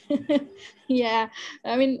 Yeah,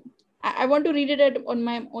 I mean, I want to read it on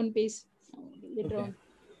my own pace later on.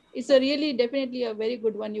 It's definitely a very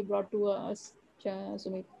good one you brought to us,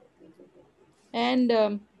 Sumit. And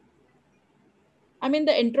I mean,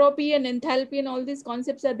 the entropy and enthalpy and all these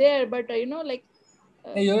concepts are there, but like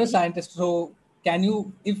hey, you're a scientist, so can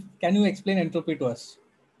you explain entropy to us,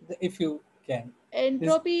 if you can?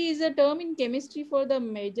 Entropy is a term in chemistry for the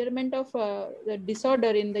measurement of the disorder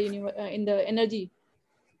in the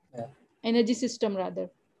Yeah. energy system rather.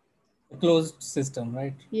 A closed system,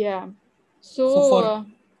 right? Yeah. So So for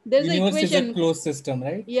there's an universe is a equation. closed system,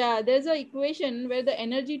 right? Yeah, there's an equation where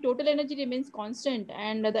the total energy remains constant,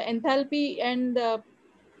 and the enthalpy and the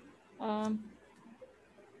um,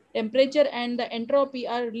 temperature and the entropy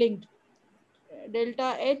are linked.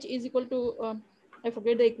 Delta H is equal to I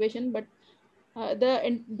forget the equation, but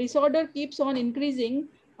the disorder keeps on increasing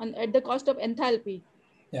at the cost of enthalpy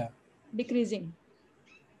Yeah. decreasing.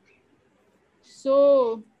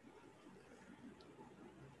 So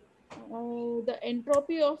the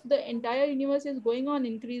entropy of the entire universe is going on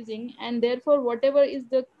increasing, and therefore whatever is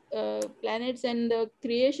the planets and the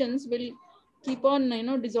creations will keep on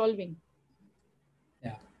dissolving.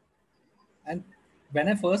 Yeah. And when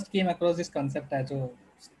I first came across this concept as a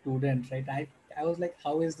student, right, I was like,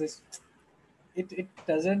 how is this? It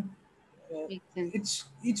doesn't. Makes sense.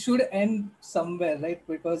 It should end somewhere, right?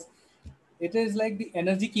 Because it is like the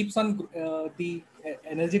energy keeps on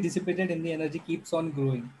energy dissipated in the energy keeps on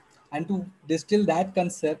growing, and to distill that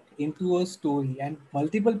concept into a story, and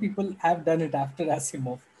multiple people have done it after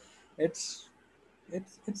Asimov. It's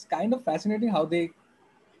it's kind of fascinating how they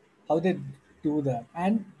do that,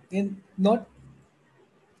 and in not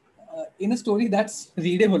in a story that's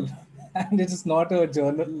readable, and it is not a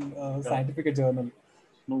journal, Yeah. scientific journal.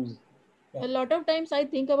 Snooze. Yeah. A lot of times I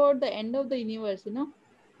think about the end of the universe,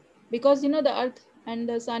 because the earth and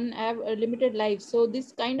the sun have a limited life. So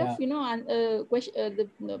this kind of Yeah. question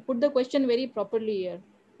put the question very properly here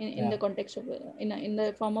in Yeah. the context of in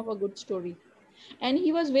the form of a good story. And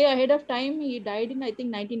he was way ahead of time. He died in, I think,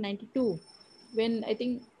 1992, when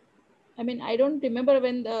I don't remember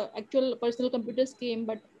when the actual personal computers came,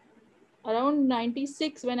 but around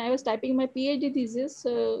 96, when I was typing my PhD thesis,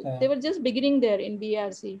 Yeah. they were just beginning there in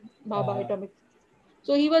BRC, Baba Uh, Atomic.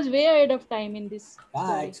 So he was way ahead of time in this yeah,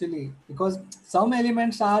 story. actually, because some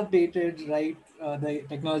elements are dated, right? The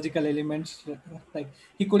technological elements, like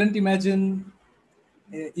he couldn't imagine,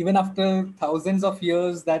 even after thousands of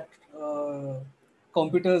years, that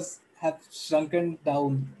computers have shrunken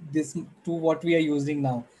down this to what we are using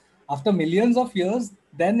now. After millions of years,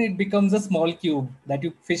 then it becomes a small cube that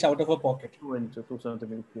you fish out of a pocket. 2 inch, 2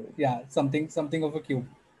 centimeter cube. Yeah, something of a cube.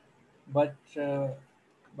 But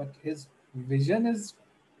but his vision uh,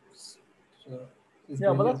 is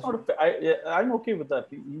Yeah, but brilliant. that's not I'm okay with that.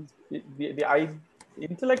 He's I Yeah,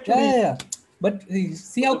 intellectually. yeah, yeah. But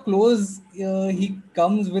see how close he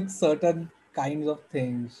comes with certain kinds of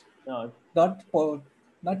things. Yeah, Not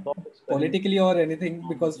not thought experiment. politically or anything,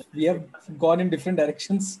 because we have gone in different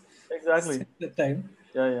directions Exactly. since that time.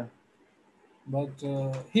 Yeah, yeah. But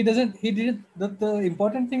he doesn't. He didn't. The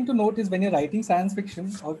important thing to note is when you're writing science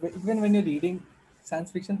fiction, or even when you're reading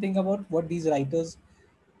science fiction, think about what these writers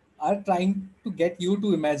are trying to get you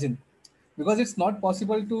to imagine, because it's not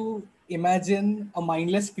possible to imagine a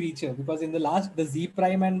mindless creature, because in the last, the Z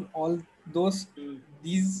prime and all those, Mm.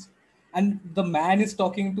 these, and the man is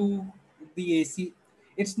talking to the AC.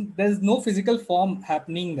 It's There's no physical form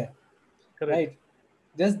happening there, Correct. right?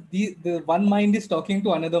 Just the one mind is talking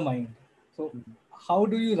to another mind. So Mm. how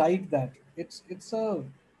do you write that? It's a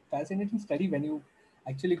fascinating study when you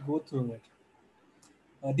actually go through it.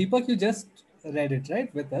 Deepak, you just read it,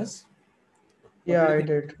 right, with us? What Yeah, did you I think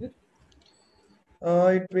did. of it?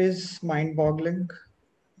 It was mind-boggling,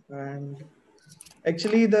 and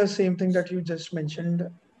actually the same thing that you just mentioned.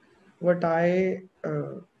 What I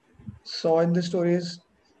saw in the story is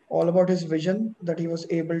all about his vision that he was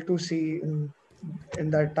able to see in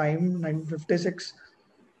that time, 1956,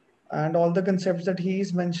 and all the concepts that he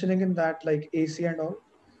is mentioning in that, like AC and all.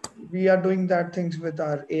 We are doing that things with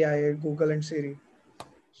our AI, Google and Siri.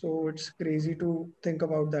 So it's crazy to think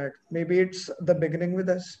about that. Maybe it's the beginning with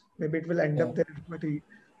us. Maybe it will end Yeah. up there, but he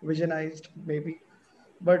visionized, maybe.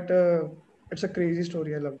 But it's a crazy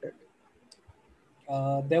story. I loved it.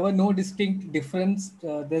 There were no distinct difference.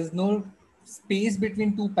 There's no space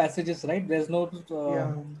between two passages, right? There's no.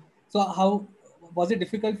 Yeah. So how was it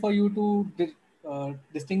difficult for you to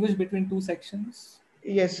distinguish between two sections?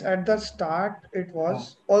 Yes, at the start it Uh,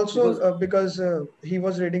 was also because because he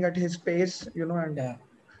was reading at his pace, and yeah,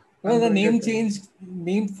 well, I'm the doing it.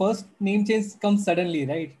 name change comes suddenly,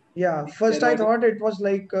 right? Yeah, There first I was thought it was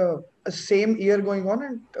like a same year going on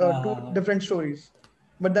and two uh, different stories.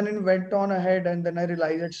 But then it went on ahead and then I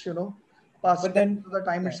realized it's, past but tense then of the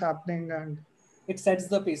time yeah, it's happening and it sets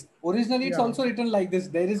the pace. Originally, it's yeah, also written like this.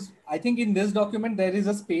 There is, I think, in this document there is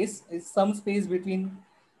a space, is some space between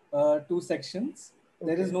two sections.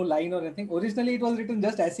 There is okay. no line or anything. Originally, it was written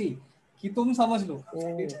just ऐसे ही कि तुम समझ लो.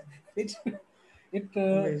 It, Oh, it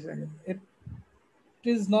Amazing. It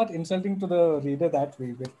is not insulting to the reader that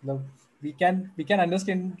way, but we can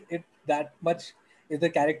understand it that much if the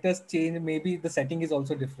characters change. Maybe the setting is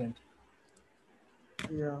also different.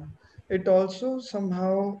 Yeah. It also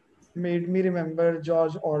somehow made me remember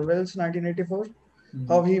George Orwell's 1984,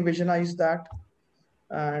 how he visionized that.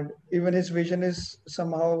 And even his vision is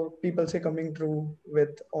somehow, people say, coming true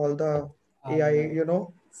with all the AI, Yeah.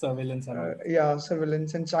 Surveillance and all. yeah,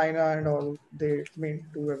 surveillance in China and all. They may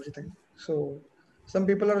do everything. So some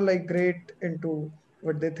people are like great into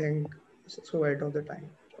what they think so ahead of the time.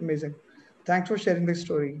 Amazing. Thanks for sharing this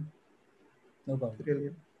story. No problem.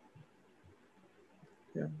 Really.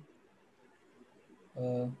 Yeah.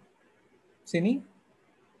 Sini,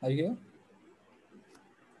 are you here?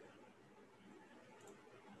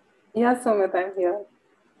 Yeah, Sumit, I'm here.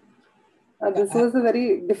 This was a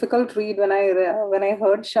very difficult read. When I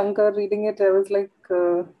heard Shankar reading it, I was like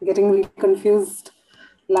getting really confused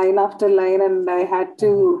line after line, and I had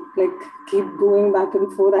to like keep going back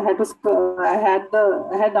and forth. I had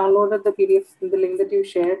downloaded the PDF, the link that you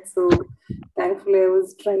shared. So thankfully, I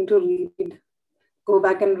was trying to go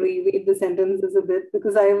back and reread the sentences a bit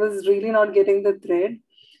because I was really not getting the thread.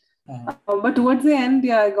 But towards the end,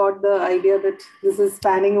 yeah, I got the idea that this is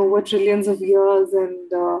spanning over trillions of years, and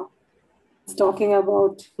it's talking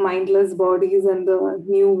about mindless bodies and the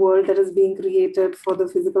new world that is being created for the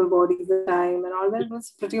physical bodies and time and all that.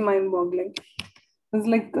 Was pretty mind-boggling. It's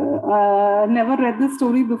like I've never read this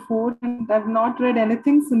story before, and I've not read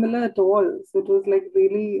anything similar at all. So it was like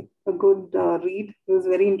really a good read. It was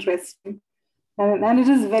very interesting. And it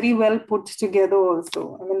is very well put together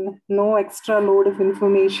also. I mean, no extra load of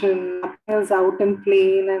information, nothing is out and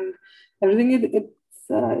plain, and everything.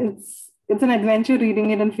 It's an adventure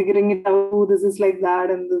reading it and figuring it out. Oh, this is like that,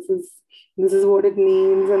 and this is what it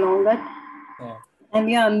means, and all that. Yeah. And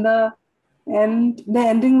yeah, and the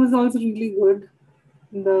ending was also really good.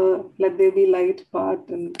 The "Let There Be Light" part,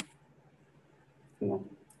 and yeah,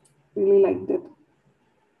 really liked it.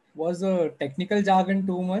 Was the technical jargon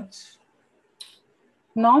too much?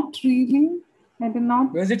 Not really. I did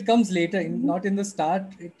not. Because it comes later, not in the start.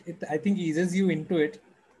 It I think eases you into it.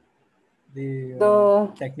 The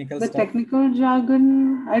technical the stuff. technical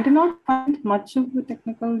jargon, I did not find much of the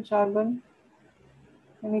technical jargon.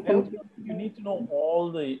 You need to know all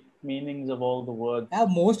the meanings of all the words. Yeah,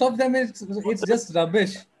 most of them it's just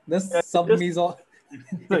rubbish. It's just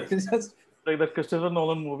like the Christopher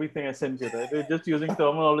Nolan movie thing I sent you, right? They're just using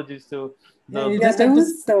terminologies to. There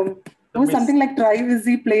was something like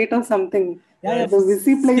try-Visi plate or something. Yeah, the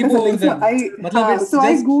Visi plate or something. So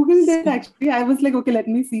I googled it actually. I was like, okay, let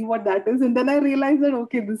me see what that is, and then I realized that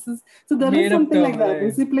okay, so there is something like that.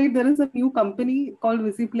 Visi plate. There is a new company called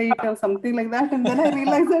Visi plate or something like that, and then I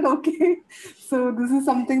realized that okay, so this is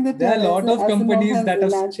something that there are a lot of companies that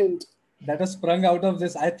imagined. That has sprung out of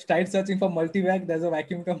this. I tried searching for multivac. There's a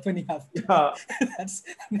vacuum company after. That's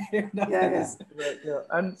named after this. Yeah.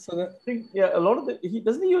 And so I think a lot of he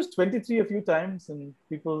doesn't use 23 a few times in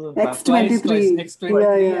people's X23.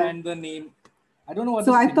 X23 and the name. I don't know what.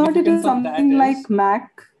 So I thought it is something like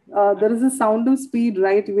Mac. There is a sound of speed,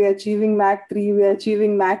 right? We are achieving Mach 3. We are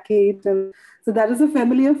achieving Mach 8, and so that is a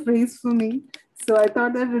familiar phrase for me. So I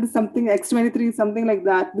thought that it is something X23, something like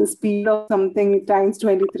that, the speed of something times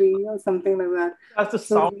 23 or something like that. That's the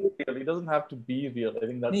sound real. It doesn't have to be real. I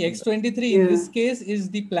think that's X23 in this case is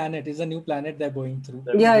the planet, is a new planet they're going through.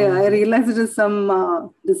 Yeah, I realize it is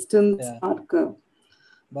some distance marker.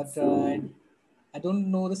 But I don't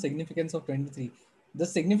know the significance of 23. The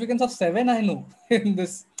significance of 7 I know in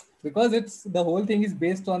this, because it's the whole thing is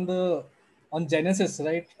based on Genesis,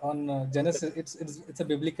 right? On Genesis, it's a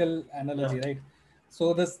biblical analogy, right?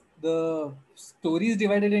 So the story is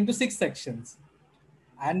divided into 6 sections,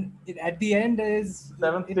 and at the end is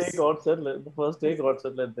seventh day God said, the first day God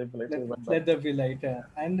said, "Let there be light." Let there be light,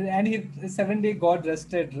 and the 7th day God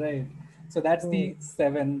rested, right? So that's the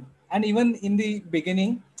 7. And even in the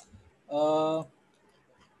beginning, I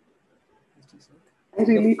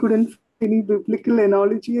really couldn't find any biblical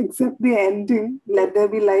analogy except the ending. Let there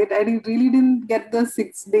be light. I really didn't get the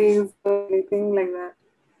 6 days or anything like that.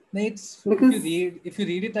 It's because if you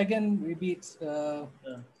read it again, maybe it's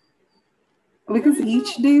because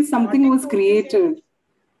each day something was created.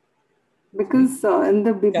 Because in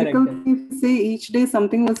the biblical thing, say each day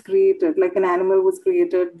something was created, like an animal was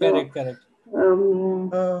created. Correct. I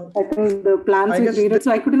think the plants were created.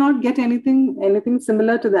 So I could not get anything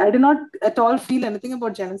similar to that. I did not at all feel anything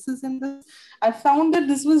about Genesis in this. I found that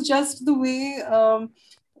this was just the way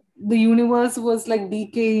the universe was like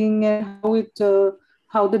decaying, and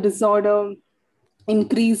how the disorder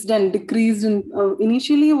increased and decreased. And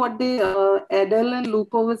initially, what they Adele and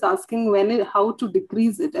Lupo was asking how to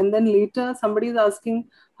decrease it, and then later somebody is asking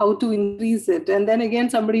how to increase it, and then again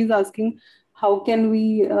somebody is asking how can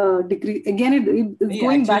we decrease. Again, it's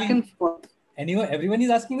going back and forth. Anyway, everyone is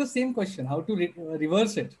asking the same question: how to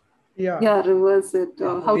reverse it? Yeah, reverse it.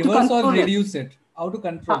 How reverse to control or reduce it? How to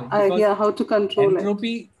control it? Because how to control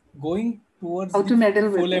entropy going towards how to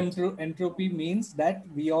meddle full with entropy means that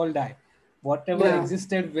we all die. Whatever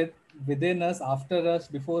existed within us, after us,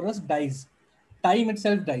 before us dies. Time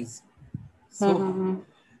itself dies. So,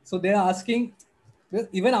 so they're asking,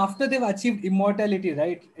 even after they've achieved immortality,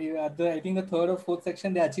 right? I think the third or fourth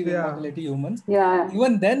section, they achieve immortality, humans. Yeah.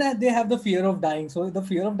 Even then, they have the fear of dying. So the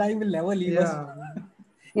fear of dying will never leave us.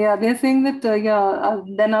 Yeah, they're saying that,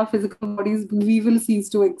 then our physical bodies, we will cease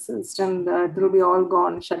to exist and it will be all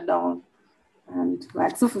gone, shut down. And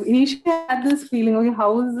so initially I had this feeling, okay,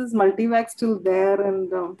 how is this multivax still there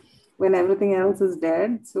and when everything else is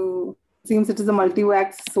dead? So it seems it is a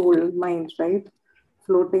multivax soul, mind, right?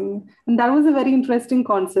 Floating. And that was a very interesting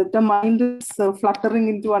concept. A mind is fluttering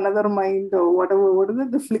into another mind or whatever. What is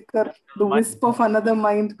it? The flicker, the wisp of another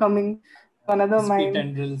mind coming to another mind.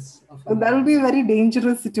 Tendrils So that would be a very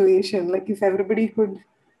dangerous situation. Like if everybody could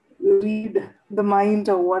read the mind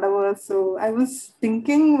or whatever. So I was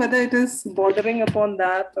thinking whether it is bordering upon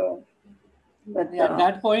that or. But at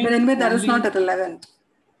that point, but anyway, that is not relevant.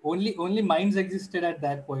 Only minds existed at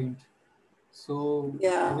that point. So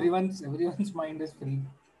everyone's mind is free.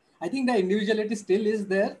 I think the individuality still is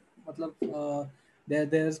there.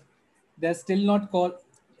 They're still not called.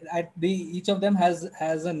 Each of them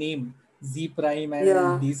has a name, Z prime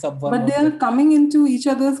and D sub 1. But they are coming into each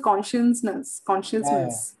other's consciousness.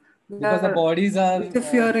 Because the bodies are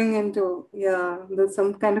interfering into there's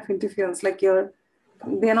some kind of interference. Like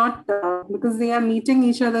they're not because they are meeting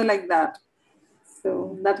each other like that.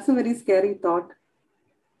 So that's a very scary thought.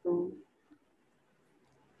 So,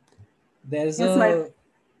 there's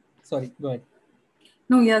sorry, go ahead.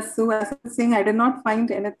 No, yes. So as I was saying, I did not find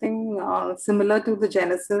anything similar to the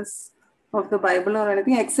Genesis of the Bible or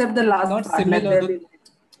anything except the last not part. Similar.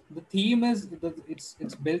 The theme is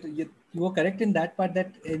it's built. You were correct in that part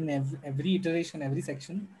that in every iteration, every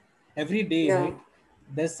section, every day, right?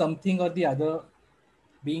 There's something or the other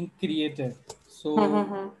being created.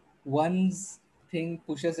 So one's thing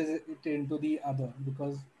pushes it into the other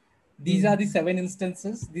because these are the 7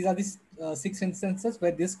 instances. These are the 6 instances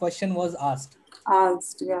where this question was asked.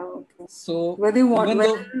 Okay. So where they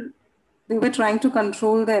were trying to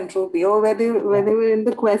control the entropy, or where they were in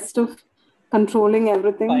the quest of controlling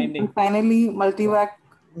everything, and finally multivac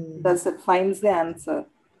finds the answer.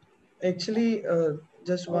 Actually,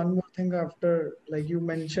 just one more thing after, like you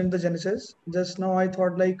mentioned the Genesis. Just now I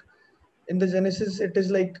thought like in the Genesis, it is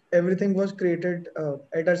like everything was created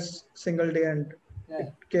at a single day and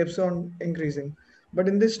it keeps on increasing. But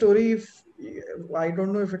in this story, if I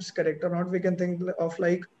don't know if it's correct or not, we can think of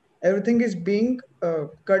like everything is being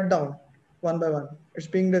cut down one by one. It's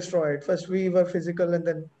being destroyed. First we were physical, and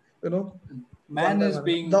then man is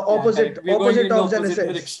being the opposite of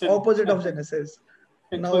Genesis. Opposite of Genesis.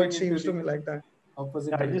 Now it seems to me like that.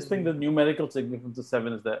 I just think the numerical significance of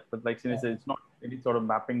 7 is there, but like Sini said, it's not any sort of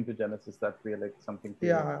mapping to Genesis that we like something.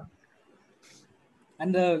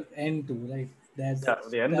 And the end too, right?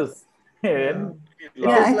 The end is.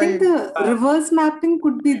 I think the reverse mapping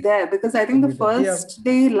could be there because I think the first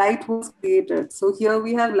day light was created. So here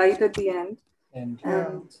we have light at the end, and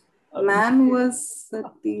man was at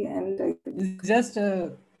the end. I think. It's just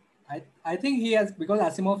I think he has, because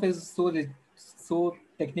Asimov is so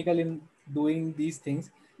technical in doing these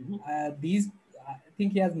things. I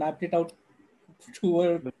think he has mapped it out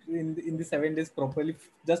in the 7 days properly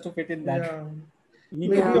just to fit in that.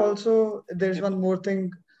 Maybe also there's one more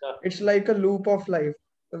thing. It's like a loop of life.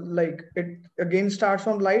 Like it again starts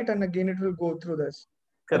from light and again it will go through this.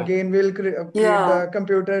 Correct. Again we'll create the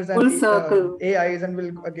computers and AIs and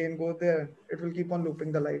will again go there. It will keep on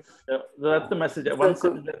looping the life. That's the message. Once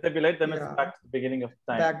there be light, then it's back to the beginning of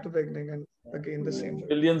time. Back to beginning and again the same.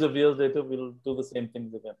 Billions of years later, we'll do the same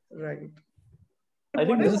things again. Right. I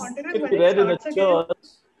think this is read in a church.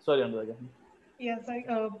 Sorry, Anurag. Yes,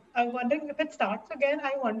 I'm wondering if it starts again.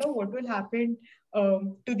 I wonder what will happen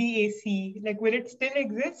to the AC. Like, will it still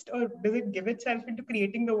exist, or does it give itself into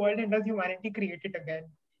creating the world, and does humanity create it again?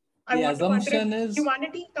 The assumption is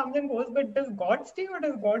humanity comes and goes, but does God stay, or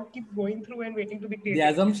does God keep going through and waiting to be created? The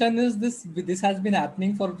assumption is this has been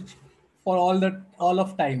happening for all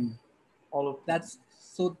of time. That's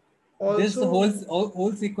so. Also, this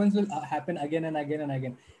whole sequence will happen again and again and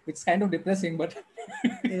again, It's kind of depressing, but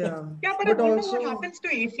Yeah. Yeah, but I But wonder what also, happens to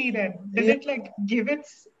AC then. Does yeah, it like give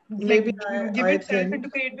its maybe give I itself think, into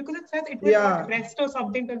create, because it says it will yeah, not rest or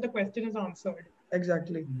something till the question is answered.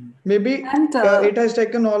 exactly. Maybe And it has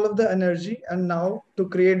taken all of the energy, and now to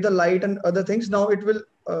create the light and other things, now it will,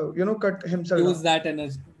 cut himself use down. that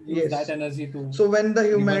energy, Yes. to So when the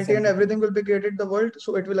reverse humanity and entropy. everything will be created, the world,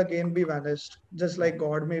 so it will again be vanished, just like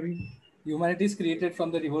God, maybe. Humanity is created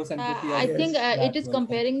from the reverse entropy I of think Yes. it that is world. Correct?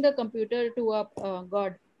 comparing the computer to a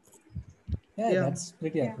god. Yeah, Yeah. that's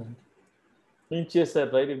pretty Yeah. accurate. Nietzsche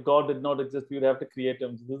said, right, if God did not exist, we would have to create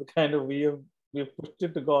him. So this is the kind of we've pushed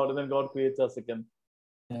it to God, and then God creates us again.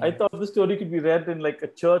 Yeah. I thought this story could be read in like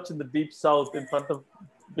a church in the deep south in front of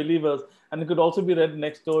believers, and it could also be read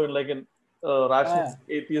next door in like an rational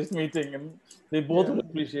atheist meeting, and they both Yeah. would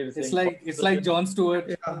appreciate it. It's Saying, like John Stewart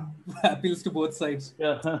Yeah. appeals to both sides.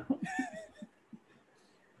 yeah,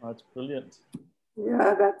 that's brilliant.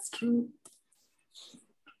 yeah, that's true.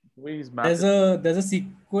 The way he's There's mapped. a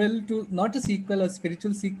sequel to, not a sequel, a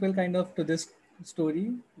spiritual sequel kind of to this story,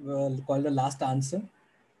 called The Last Answer,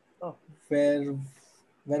 Oh, where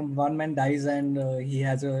one man dies and he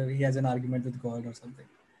has an argument with God or something.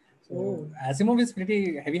 So Asimov is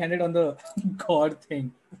pretty heavy-handed on the God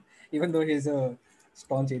thing, even though he's a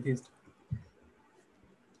staunch atheist.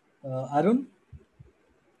 Arun,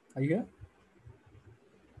 are you here?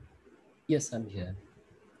 Yes, I'm here.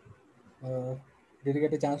 Did you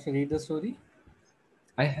get a chance to read the story?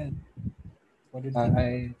 I had. What did you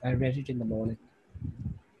think? I read it in the morning,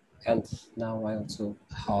 and now I also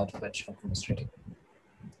heard when Shankar was reading.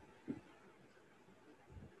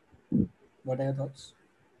 What are your thoughts?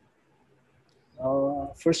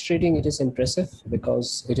 First reading, it is impressive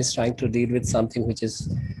because it is trying to deal with something which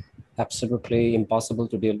is absolutely impossible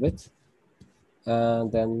to deal with.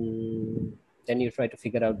 Then you try to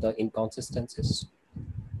figure out the inconsistencies.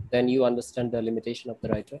 Then you understand the limitation of the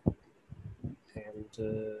writer. And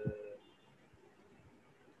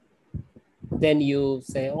then you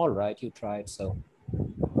say, all right, you tried, so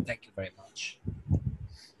thank you very much.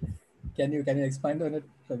 Can you expand on it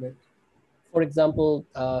a bit? For example,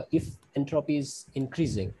 if entropy is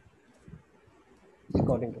increasing,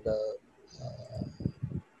 according to the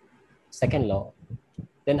second law,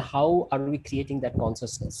 then how are we creating that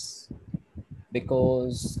consciousness?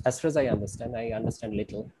 Because as far as I understand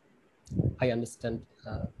little. I understand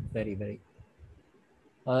very, very.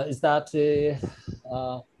 Is that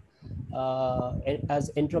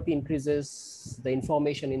as entropy increases, the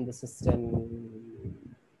information in the system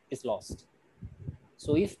is lost.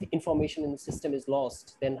 So if the information in the system is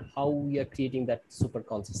lost, then how we are creating that super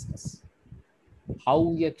consciousness? How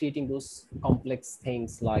we are creating those complex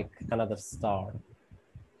things like another star?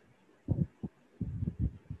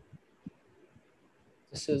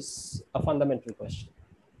 This is a fundamental question.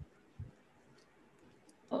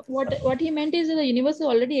 What he meant is that the universe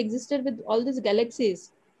already existed with all these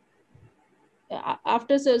galaxies.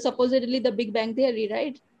 After supposedly the Big Bang theory,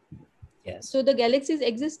 right? Yes. So the galaxies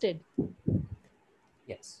existed.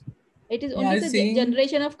 Yes. It is only the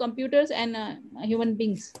generation of computers and human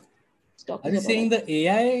beings. Are you saying the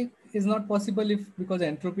AI is not possible because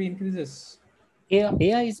entropy increases?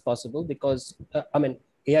 AI is possible because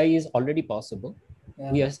AI is already possible.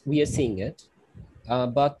 Yeah. We are seeing it,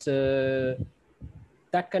 but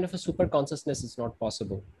that kind of a super consciousness is not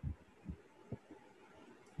possible.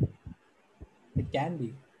 It can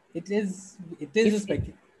be. It is a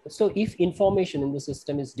speculation. So if information in the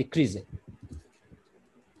system is decreasing,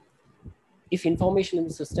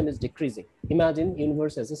 imagine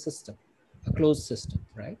universe as a system, a closed system,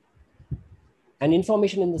 right? And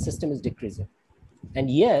information in the system is decreasing. And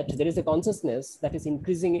yet there is a consciousness that is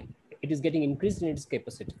increasing, it is getting increased in its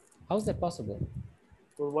capacity. How is that possible?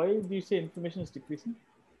 Well, why do you say information is decreasing?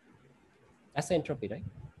 That's entropy, right?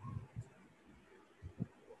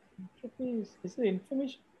 Entropy is the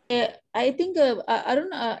information? I think, Arun,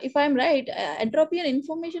 if I'm right, entropy and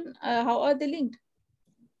information, how are they linked?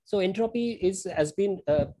 So entropy has been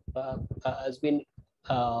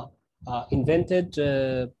invented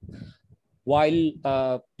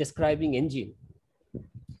while describing engine.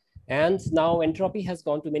 And now entropy has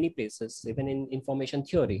gone to many places, even in information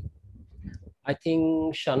theory. I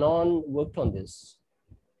think Shannon worked on this.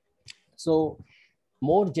 So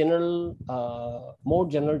more general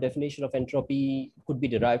definition of entropy could be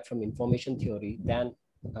derived from information theory than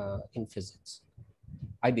in physics.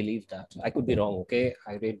 I believe that. I could be wrong, okay?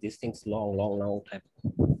 I read these things long time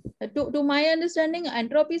ago. To my understanding,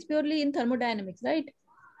 entropy is purely in thermodynamics, right?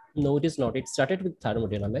 No, it is not. It started with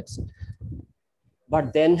thermodynamics,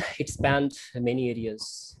 but then it spanned many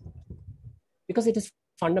areas because it is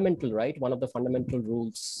fundamental, right? One of the fundamental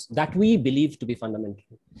rules that we believe to be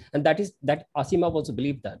fundamental. And that is that Asimov also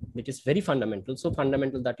believed that it is very fundamental, so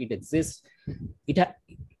fundamental that it exists. It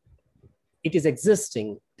is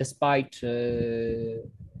existing despite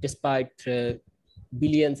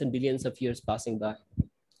billions and billions of years passing by.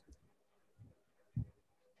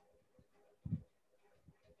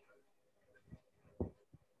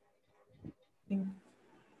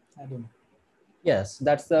 I don't know. Yes,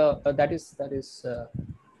 that is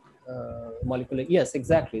molecular. Yes,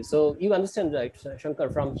 exactly. So you understand, right, Shankar?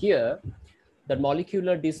 From here, that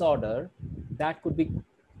molecular disorder that could be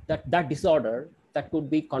that disorder that could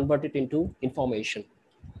be converted into information.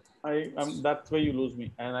 That's where you lose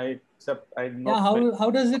me, and I accept. I'm not. Yeah, how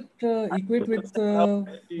does it equate with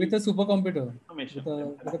a supercomputer? Information.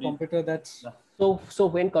 With a computer that's So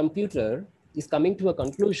when computer is coming to a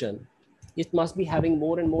conclusion, it must be having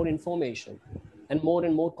more and more information and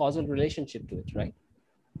more causal relationship to it, right?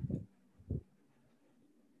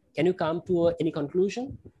 Can you come to any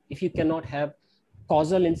conclusion if you cannot have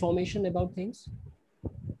causal information about things?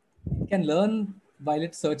 it can learn while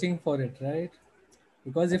it's searching for it, right?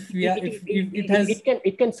 Because if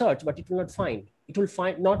it can search, but it will not find. It will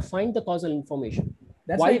not find the causal information.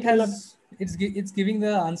 That's why it's giving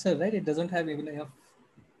the answer, right? It doesn't have even enough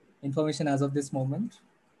information as of this moment.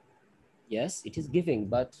 Yes, it is giving,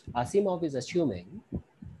 but Asimov is assuming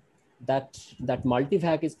that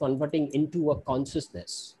multivag is converting into a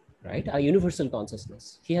consciousness, right? A universal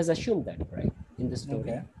consciousness. He has assumed that, right, in the story.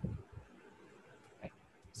 Okay. Right.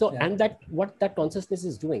 So, yeah. And what that consciousness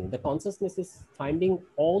is doing, the consciousness is finding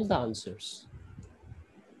all the answers.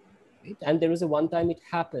 Right? And there was a one time it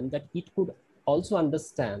happened that it could also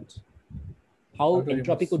understand how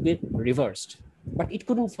entropy could be reversed, but it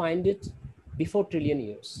couldn't find it before trillion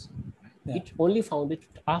years. Yeah. It only found it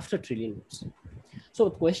after trillion years. So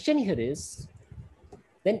the question here is,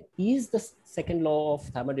 then is the second law of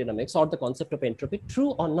thermodynamics or the concept of entropy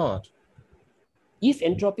true or not? If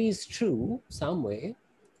entropy is true some way,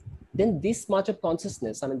 then this much of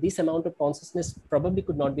consciousness, I mean, this amount of consciousness probably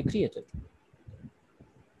could not be created.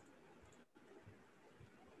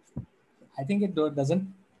 I think it doesn't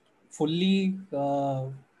fully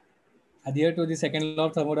adhere to the second law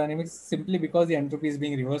of thermodynamics simply because the entropy is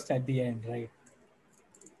being reversed at the end, right?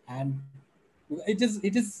 And it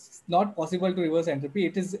is not possible to reverse entropy.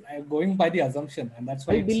 It is going by the assumption, and that's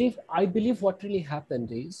why I believe what really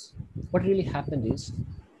happened is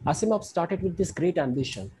Asimov started with this great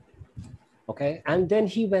ambition, okay, and then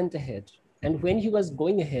he went ahead, and when he was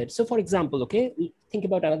going ahead, so for example, okay, think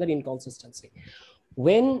about another inconsistency.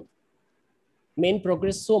 When men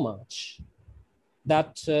progress so much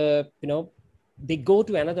that they go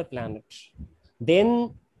to another planet,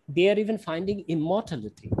 then they are even finding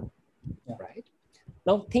immortality. Yeah. Right?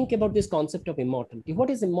 Now think about this concept of immortality. What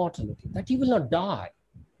is immortality? That you will not die.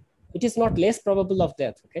 It is not less probable of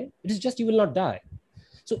death, okay? It is just you will not die.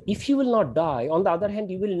 So if you will not die, on the other hand,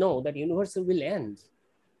 you will know that universe will end.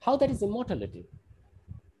 How that is immortality?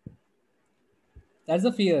 That's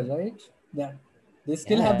the fear, right? Yeah. They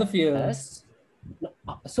still have the fear. Yes. No,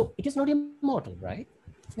 so it is not immortal, right?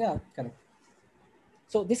 Yeah, correct.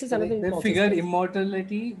 So this is another. They figured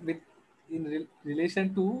immortality in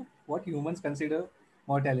relation to what humans consider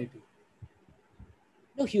mortality.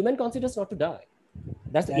 No, human considers not to die.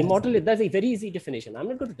 That's immortal. That's a very easy definition. I'm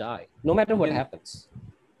not going to die, no matter what happens.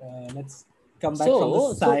 Let's come back from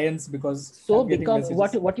the science because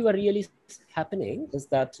what you are really happening is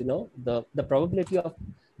that the probability of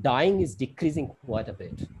dying is decreasing quite a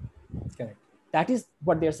bit. Correct. That is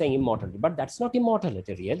what they're saying immortality, but that's not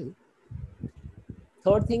immortality really.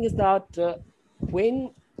 Third thing is that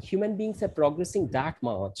when human beings are progressing that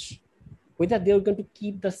much, whether they're going to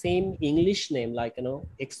keep the same English name like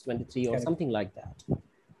X23 or something like that.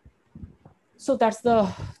 So that's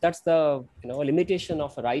the limitation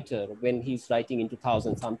of a writer when he's writing in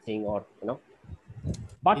 2000 something or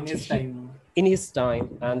but in his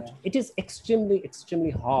time, and it is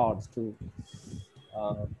extremely hard to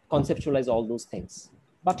conceptualize all those things.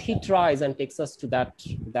 But he tries and takes us to that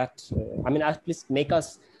I mean, at least make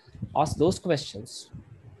us ask those questions.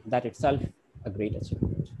 That itself a great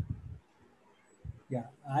achievement. Yeah,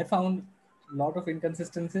 I found a lot of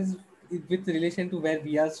inconsistencies with relation to where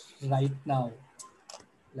we are right now.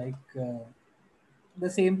 Like the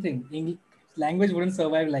same thing, language wouldn't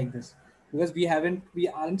survive like this because we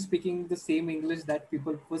aren't speaking the same English that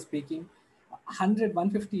people were speaking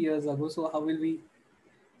 150 years ago. So how will we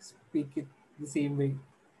speak it the same way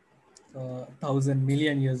 1,000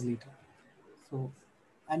 million years later? So,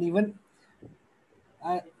 and even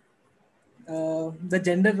the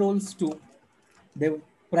gender roles too, they were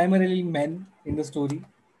primarily men in the story,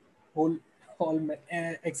 whole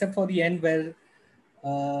except for the end where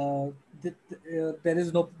there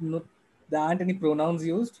is no there aren't any pronouns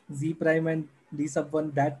used, z prime and d sub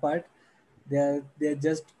 1, that part they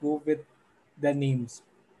just go with their names,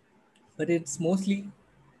 but it's mostly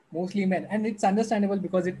men, and it's understandable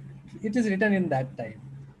because it is written in that time.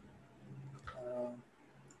 uh,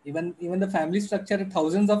 even the family structure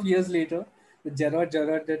thousands of years later, the Gerard,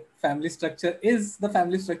 that family structure is the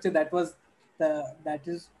family structure that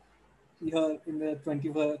is here in the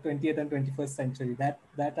 20th and 21st century. That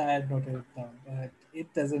I had noted down.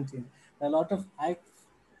 It doesn't change. A lot of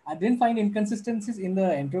I didn't find inconsistencies in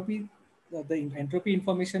the entropy, the entropy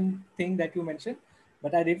information thing that you mentioned,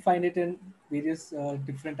 but I did find it in various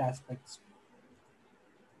different aspects.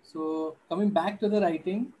 So coming back to the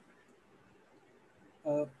writing,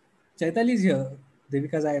 uh, Chaitali is here.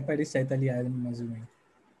 Devika's iPad is Chaitali, I am assuming.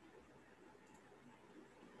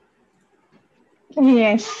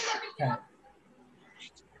 Yes. Yeah.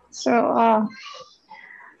 So,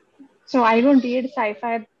 so I don't read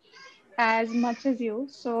sci-fi as much as you.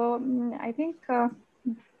 So I think,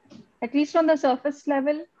 at least on the surface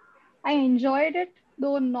level, I enjoyed it,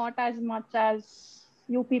 though not as much as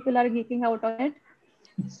you people are geeking out on it.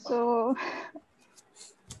 So,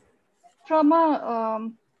 from a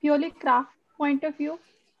purely craft point of view,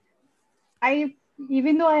 I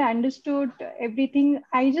even though I understood everything,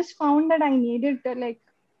 I just found that I needed like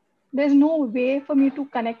there's no way for me to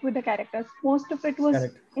connect with the characters. Most of it was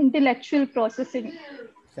Correct. intellectual processing.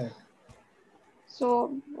 Correct.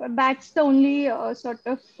 So that's the only sort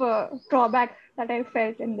of drawback that I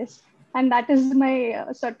felt in this, and that is my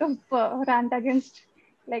sort of rant against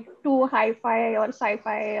like too hi-fi or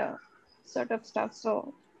sci-fi sort of stuff.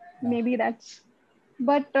 So Yeah. maybe that's.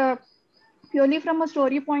 But purely from a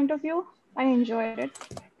story point of view, I enjoyed it.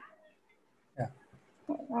 Yeah.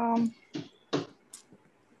 Um,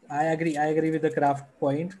 I agree with the craft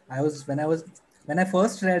point. When I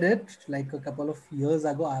first read it like a couple of years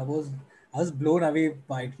ago, I was blown away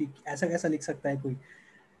by it. ऐसा कैसा लिख सकता है कोई?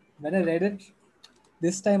 When I read it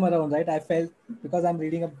this time around, right, I felt, because I'm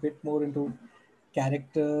reading a bit more into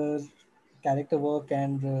character character work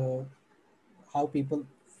and how people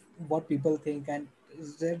what people think, and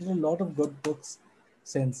read a lot of good books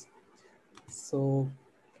since. So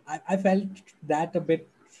I felt that a bit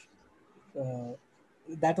uh,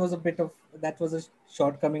 that was a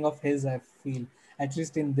shortcoming of his, I feel, at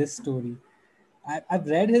least in this story. I've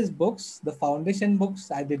read his books, the foundation books.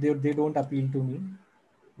 They don't appeal to me.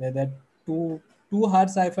 They're that too hard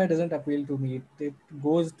sci-fi doesn't appeal to me. It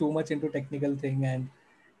goes too much into technical thing, and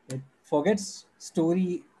it forgets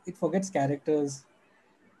story. It forgets characters.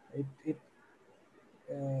 It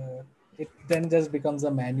uh, it then just becomes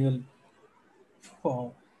a manual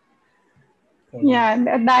for you. yeah,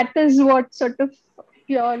 that is what sort of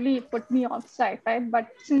purely put me off sci-fi. But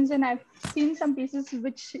since then I've seen some pieces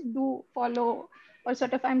which do follow, or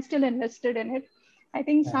sort of I'm still invested in it. I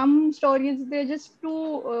think Yeah, some stories they're just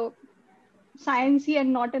too sciencey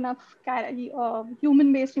and not enough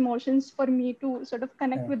human-based emotions for me to sort of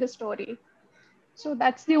connect yeah, with the story. So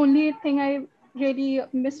that's the only thing I really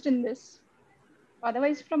missed in this.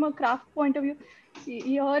 Otherwise, from a craft point of view, see,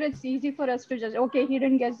 here it's easy for us to judge. Okay, he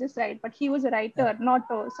didn't guess this right, but he was a yeah, writer, not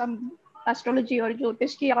some astrology or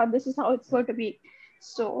jyotish. Yeah, this is how it's going to be.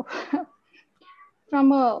 So,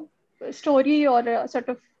 from a story or a sort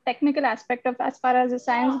of technical aspect of as far as the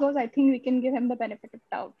science goes, I think we can give him the benefit of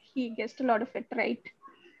doubt. He guessed a lot of it right,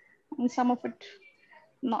 and some of it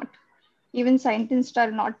not. Even scientists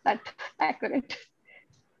are not that accurate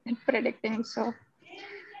at predicting. So,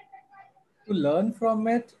 to learn from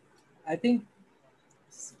it, I think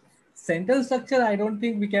sentence structure, I don't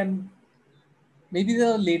think we can. Maybe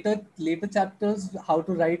the later chapters, how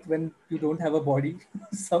to write when you don't have a body,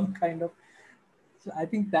 some kind of. So I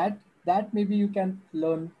think that maybe you can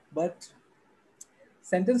learn, but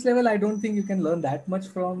sentence level, I don't think you can learn that much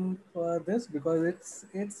from this, because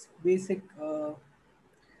it's basic.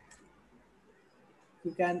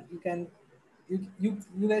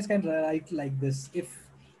 You guys can write like this if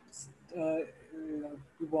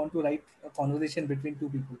you want to write a conversation between two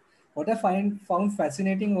people. What I found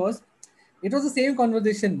fascinating was it was the same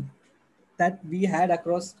conversation that we had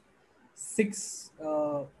across six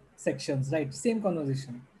sections, right? Same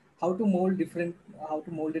conversation. How to mold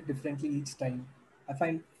it differently each time. I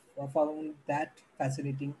found that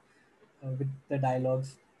fascinating with the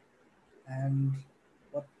dialogues, and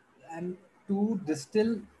what and to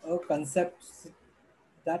distill a concept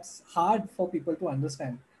that's hard for people to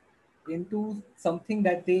understand into something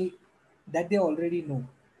that they already know.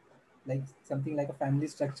 like something like a family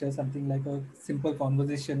structure, something like a simple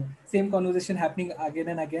conversation, same conversation happening again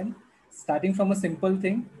and again, starting from a simple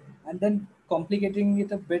thing and then complicating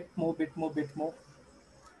it a bit more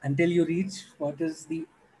until you reach what is the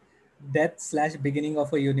death slash beginning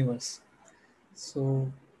of a universe.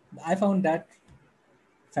 So I found that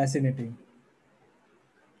fascinating.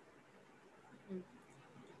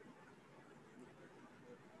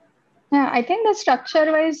 Yeah, I think the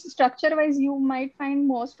structure wise, you might find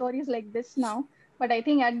more stories like this now. But I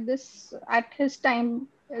think at his time,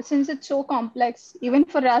 since it's so complex, even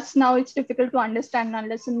for us now, it's difficult to understand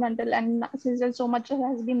unless and until, and since there's so much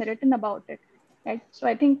has been written about it, right? So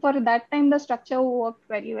I think for that time, the structure worked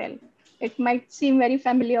very well. It might seem very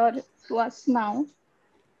familiar to us now,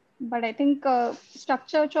 but I think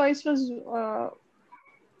structure choice was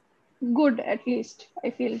good, at least I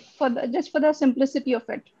feel, for the just for the simplicity of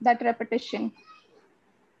it, that repetition.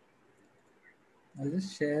 I'll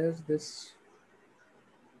just share this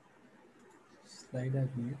slide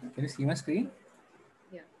I've made. Can you see my screen?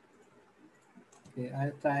 Yeah. Okay,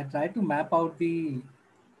 I try to map out the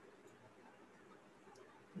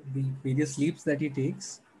various sleeps that he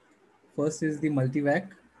takes. First is the multivac.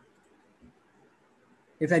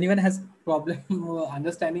 If anyone has problem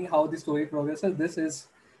understanding how the story progresses, this is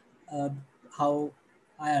uh, how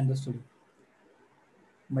I understood it.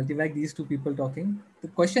 Multivac, these two people talking. The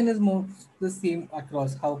question is more the same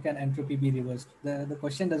across. How can entropy be reversed? The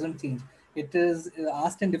question doesn't change. It is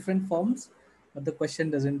asked in different forms, but the question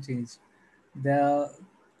doesn't change. The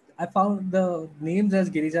I found the names, as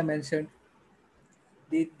Girija mentioned,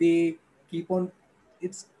 they keep on,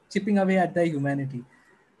 it's chipping away at their humanity.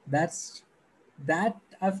 That's that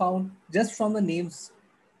I found just from the names.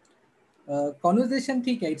 Conversation,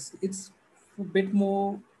 ठीक है, it's a bit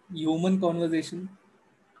more human conversation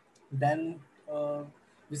than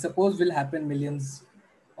we suppose will happen millions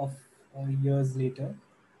of years later.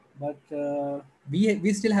 But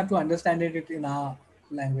we still have to understand it in our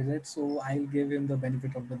language, right? So I'll give him the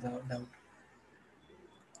benefit of the doubt.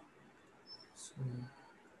 So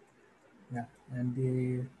yeah,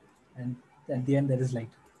 and at the end there is light.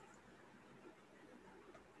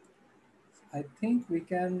 I think we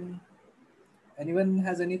can. Anyone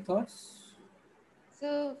has any thoughts?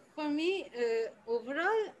 So for me,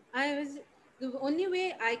 overall, the only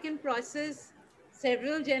way I can process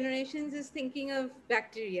several generations is thinking of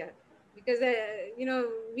bacteria, because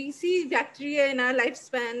we see bacteria in our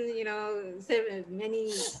lifespan,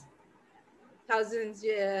 many thousands,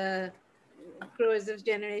 crores of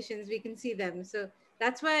generations, we can see them. So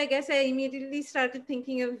that's why I guess I immediately started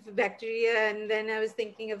thinking of bacteria, and then I was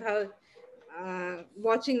thinking of how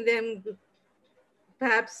watching them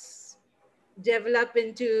perhaps develop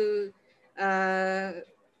into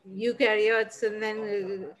eukaryotes and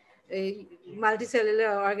then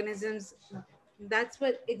multicellular organisms. That's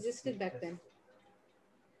what existed back then.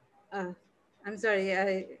 I'm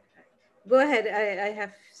sorry. Go ahead. I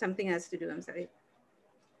have something else to do. I'm sorry.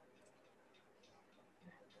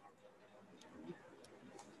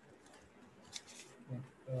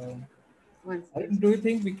 Do you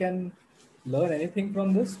think we can learn anything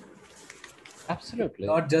from this? Absolutely.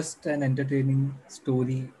 Not just an entertaining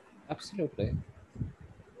story. Absolutely.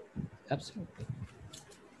 Absolutely.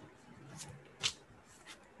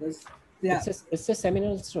 Yeah. It's a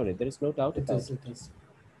seminal story. There is no doubt about it. It is.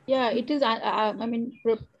 Yeah, it is. I mean,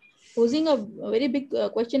 posing a very big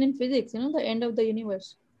question in physics, the end of the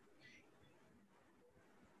universe.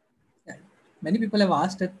 Yeah. Many people have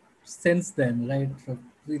asked it since then, right?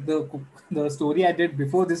 The story I did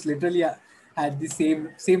before this literally had the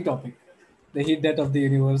same topic, the heat death of the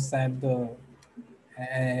universe and the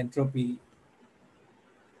entropy.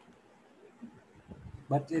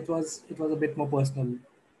 But it was a bit more personal.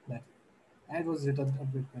 That it was written a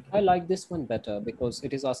bit better. I like this one better because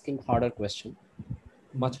it is asking harder question,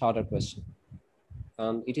 much harder question.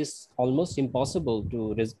 And it is almost impossible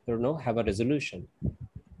to have a resolution.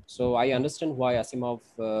 So I understand why Asimov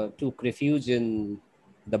took refuge in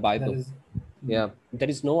the Bible. Yeah, there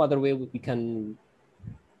is no other way we can.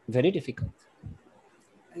 Very difficult.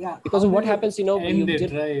 Yeah, because of what happens,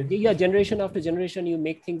 right? Generation after generation, you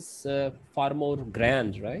make things far more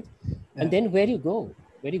grand, right? And then where you go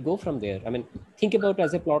from there? I mean, think about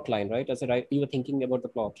as a plot line, right? You were thinking about the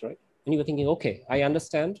plot, right? And you were thinking, okay, I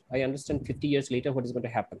understand 50 years later what is going to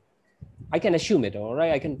happen. I can assume it, all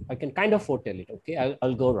right? I can kind of foretell it. Okay,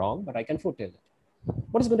 I'll go wrong, but I can foretell it.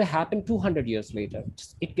 What is going to happen 200 years later?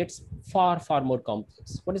 It gets far more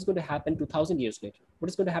complex. What is going to happen 2000 years later? What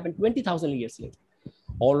is going to happen 20,000 years later?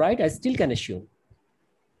 All right, I still can assume.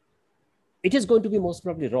 It is going to be most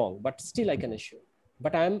probably wrong, but still I can assume.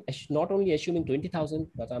 but I'm not only assuming 20,000,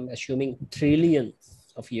 but I'm assuming trillions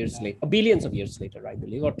of years later, billions of years later, I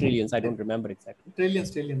believe, or trillions, I don't remember exactly.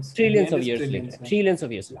 Trillions. Trillions of years later. Trillions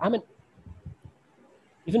of years later. I mean,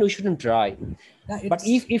 even we shouldn't try. But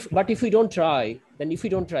if we don't try,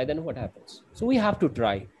 then what happens? So we have to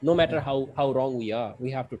try, no matter how wrong we are,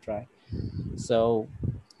 we have to try. So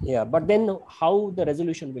yeah, but then how the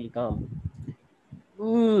resolution will come?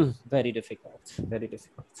 Very difficult, very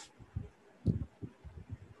difficult.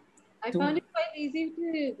 I found it quite easy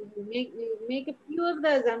to make a few of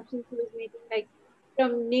the assumptions he was making, like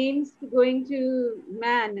from names to going to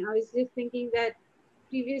man. I was just thinking that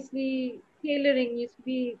previously tailoring used to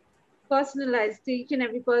be personalized to each and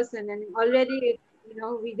every person, and already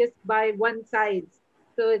we just buy one size,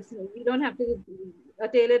 so it's we don't have to. A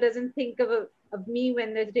tailor doesn't think of me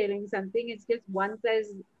when they're tailoring something. It's just one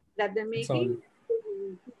size that they're making.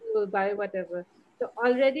 People will buy whatever. So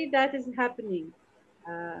already that is happening.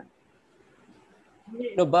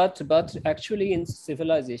 No, but actually in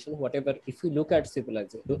civilization, whatever, if we look at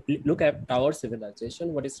civilization, look at our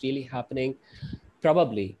civilization, what is really happening,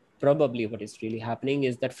 probably what is really happening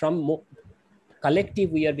is that from collective,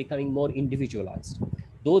 we are becoming more individualized.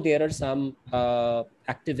 Though there are some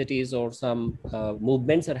activities or some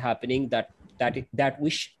movements are happening that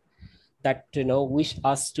wish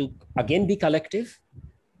us to again be collective,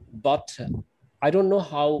 but I don't know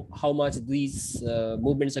how much these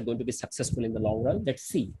movements are going to be successful in the long run. Let's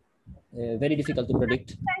see. Very difficult to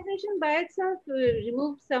predict. Industrialization by itself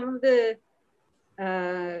removed some of the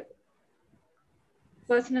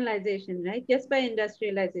personalization, right? Just by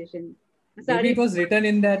industrialization. Maybe it was written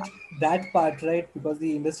in that part, right? Because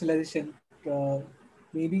the industrialization,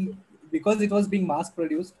 maybe because it was being mass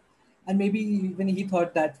produced, and maybe even he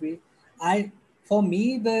thought that way. For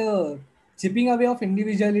me, the chipping away of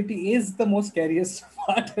individuality is the most scariest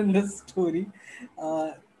part in this story,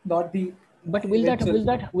 not the. But will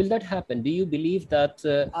that happen? Do you believe that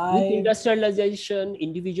with industrialization,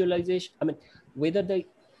 individualization? I mean, whether the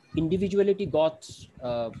individuality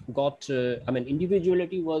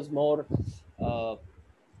individuality was more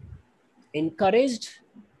encouraged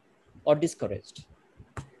or discouraged?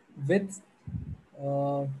 With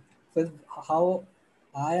how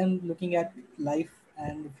I am looking at life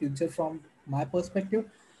and the future from my perspective,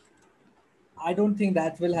 I don't think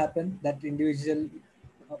that will happen. That individual,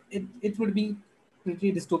 it would be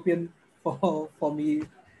pretty dystopian for me.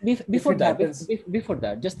 Before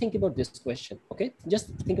that, just think about this question, okay? Just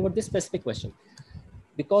think about this specific question.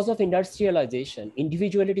 Because of industrialization,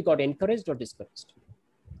 individuality got encouraged or discouraged?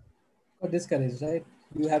 Got discouraged, right?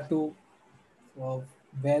 You have to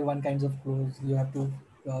wear one kinds of clothes. You have to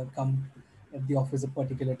come at the office a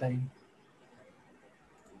particular time.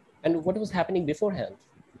 And what was happening beforehand?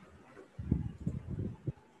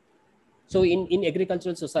 So in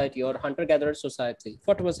agricultural society or hunter-gatherer society,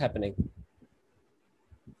 what was happening?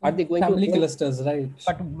 Are they going family to clusters, right?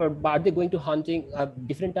 But are they going to hunting at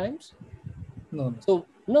different times? No. So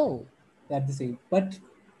no. They're the same. But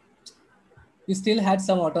you still had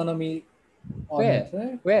some autonomy on it,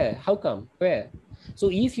 right? Where? How come? Where? So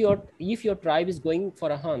if your tribe is going for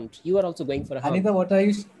a hunt, you are also going for a hunt. Anita, what are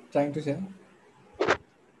you trying to share?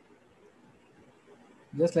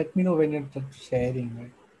 Just let me know when you're sharing,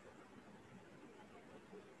 right?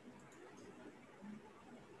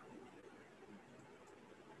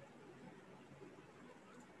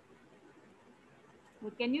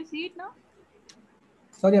 Can you see it now?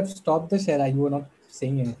 Sorry, I've stopped the share. You were not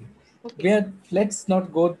saying anything. Okay. Let's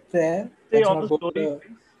not go there. Stay Let's on not the go story.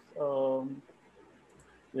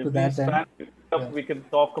 If we can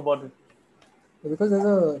talk about it. Because there's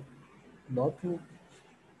a lot to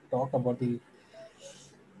talk about in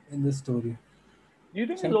this story. Do you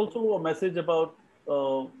think there's also a message about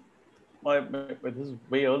this is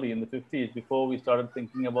way early in the 50s, before we started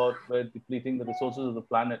thinking about depleting the resources of the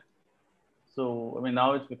planet? So I mean,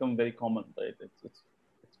 now it's become very common, right? It's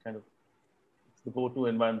kind of the go-to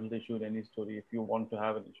environmental issue in any story if you want to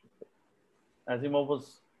have an issue. Asimov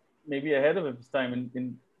was maybe ahead of his time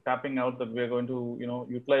in tapping out that we're going to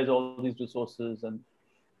utilize all these resources. And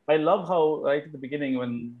I love how right at the beginning,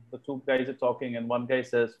 when the two guys are talking and one guy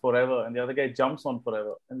says forever and the other guy jumps on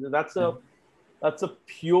forever, and that's a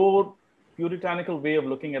puritanical way of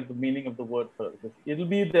looking at the meaning of the word forever. It'll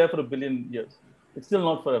be there for 1 billion years. It's still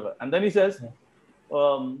not forever. And then he says,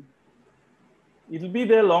 it'll be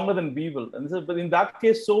there longer than we will. And says, but in that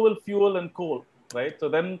case, so will fuel and coal, right? So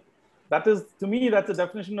then that is, to me, that's a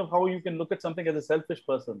definition of how you can look at something as a selfish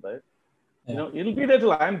person, right? Yeah. It'll be there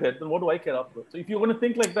till I'm dead. Then what do I care afterwards? So if you're going to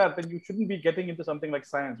think like that, then you shouldn't be getting into something like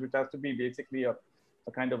science, which has to be basically a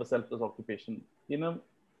kind of a selfless occupation. In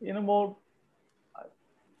a more,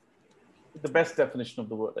 the best definition of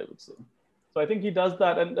the word, I would say. So I think he does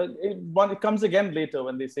that, and it comes again later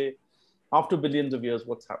when they say, after billions of years,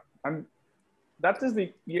 what's happened? And that is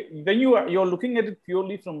when you're looking at it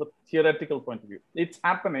purely from the theoretical point of view. It's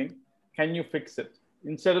happening. Can you fix it?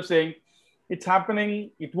 Instead of saying, it's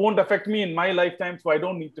happening, it won't affect me in my lifetime, so I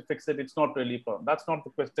don't need to fix it. It's not really a problem. That's not the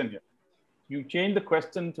question here. You change the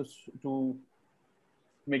question to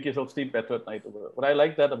make yourself sleep better at night. But I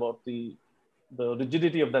like that about the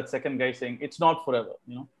rigidity of that second guy saying, it's not forever,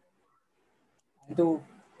 you know? To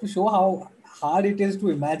show how hard it is to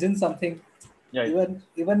imagine something,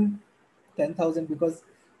 even 10,000, because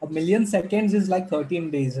a million seconds is like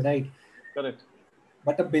 13 days, right? Correct.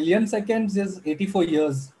 But a billion seconds is 84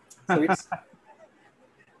 years. So it's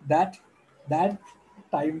that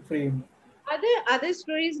time frame. Are there other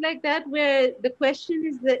stories like that where the question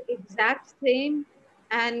is the exact same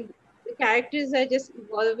and the characters are just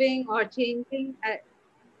evolving or changing?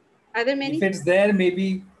 Are there many? If it's there,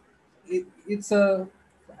 maybe it's a.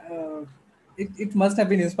 It must have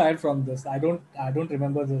been inspired from this. I don't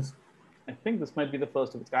remember this. I think this might be the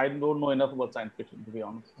first of its kind. I don't know enough about science fiction, to be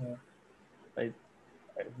honest. Yeah. I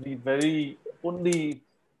read very only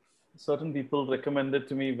certain people recommend it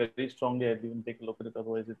to me very strongly. I'd even take a look at it.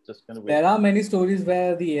 Otherwise, it's just kind of weird. There are many stories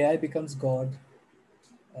where the AI becomes God.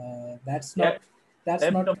 That's not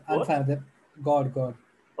unfathomable. God.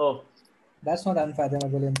 Oh. That's not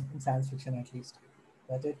unfathomable in science fiction, at least.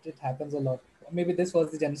 But it happens a lot. Maybe this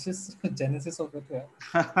was the genesis of it.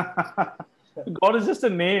 Yeah. God is just a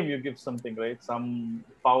name you give something, right? Some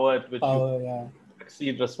power at which you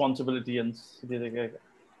exceed responsibility and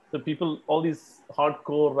so people, all these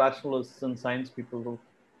hardcore rationalists and science people,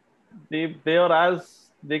 they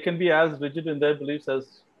can be as rigid in their beliefs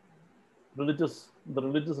as the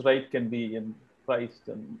religious right can be in Christ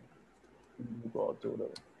and in God or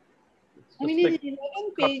whatever. I mean, in 11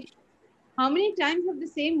 page, how many times have the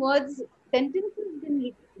same sentences been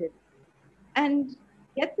repeated? And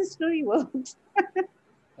yet the story works.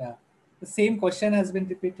 Yeah. The same question has been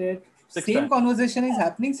repeated. Same conversation is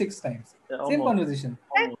happening 6 times. Yeah, same conversation.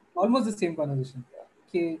 Almost the same conversation.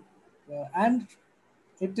 Okay. And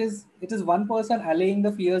it is one person allaying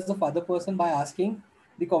the fears of other person by asking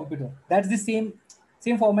the computer. That's the same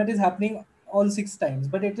format is happening all 6 times.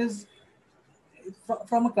 But it is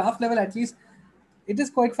from a craft level, at least, it is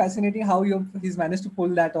quite fascinating how he's managed to pull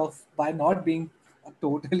that off by not being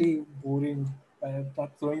totally boring, by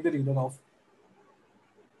not throwing the reader off.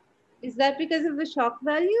 Is that because of the shock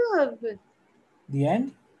value of the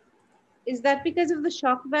end? Is that because of the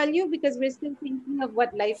shock value? Because we're still thinking of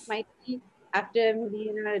what life might be after a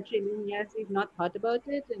million or a trillion years. We've not thought about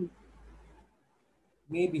it. And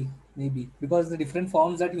maybe because the different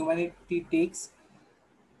forms that humanity takes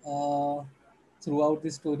throughout the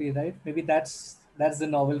story, right? Maybe that's the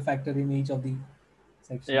novel factor in each of the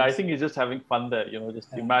sections. Yeah, I think he's just having fun there,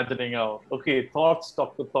 just imagining how, okay, thoughts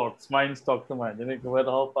talk to thoughts, minds talk to minds.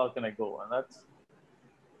 How far can I go? And that's...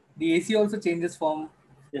 The AC also changes form.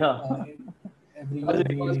 Yeah. Every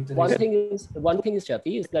one thing is,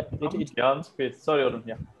 Shati, is that space. Sorry, Arun.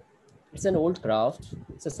 Yeah. It's an old craft.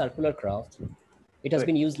 It's a circular craft. It has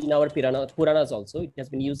been used in our Puranas also. It has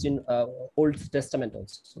been used in Old Testament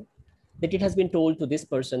also. That it has been told to this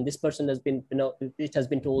person. This person has been, it has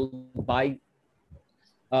been told by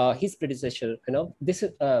his predecessor. This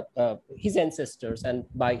his ancestors, and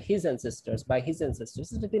by his ancestors,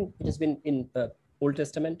 It has been in Old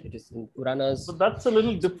Testament. It is in Puranas. So that's a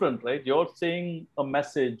little different, right? You're saying a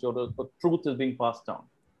message or a truth is being passed down.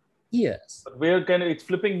 Yes. But it's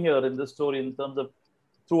flipping here in this story in terms of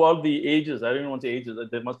throughout the ages. I don't even want to say ages.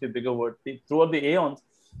 There must be a bigger word. Throughout the aeons,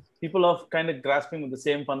 people are kind of grasping with the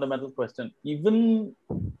same fundamental question. Even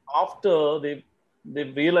after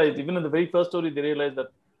they've realized, even in the very first story, they realized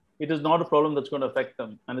that it is not a problem that's going to affect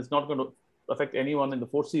them, and it's not going to affect anyone in the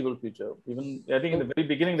foreseeable future. Even I think in the very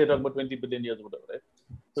beginning they talk about 20 billion years or whatever, right?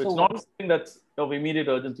 So it's not something that's of immediate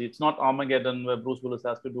urgency. It's not Armageddon where Bruce Willis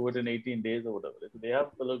has to do it in 18 days or whatever. They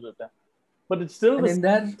have a little bit of time, but it's still the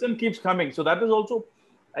question keeps coming. So that is also,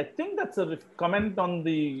 I think that's a comment on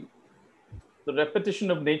the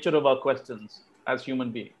repetition of nature of our questions as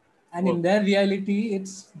human beings. And in their reality,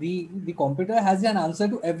 it's the computer has an answer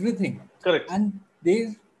to everything. Correct. And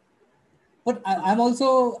but I'm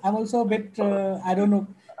also a bit, I don't know,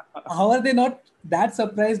 how are they not that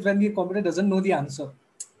surprised when the computer doesn't know the answer?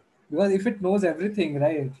 Because if it knows everything,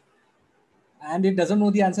 right, and it doesn't know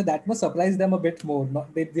the answer, that must surprise them a bit more.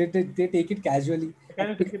 They take it casually. They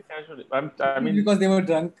kind of take it casually. I mean, because they were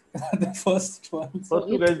drunk the first one. So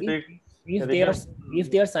if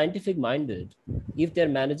they are scientific minded, if they're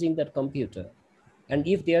managing that computer, And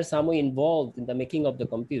if they are somehow involved in the making of the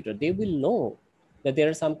computer, they will know that there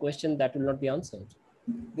are some questions that will not be answered.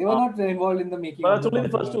 They were not involved in the making But of that's the only the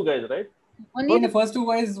computer. first two guys, right? Only The the first two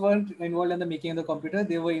guys weren't involved in the making of the computer.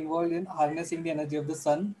 They were involved in harnessing the energy of the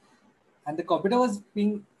sun, and the computer was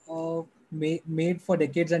being made for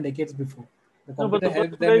decades and decades before. The No, but computer the first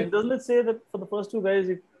helped two them guys, in doesn't it say that for the first two guys,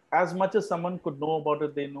 as much as someone could know about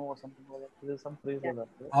it, they know, or something like that? There's some phrase like that.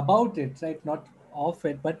 Right? about it, right? Not of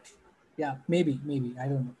it, but yeah, maybe I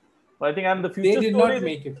don't know. But I think, and the They future did story, not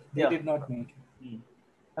make it. They yeah. did not make it.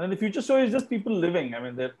 And then the future story is just people living. I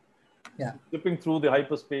mean, they're Yeah. flipping through the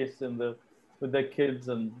hyperspace with their kids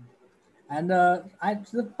And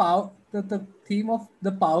the power, the theme of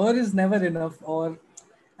the power is never enough,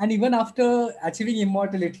 and even after achieving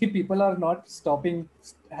immortality, people are not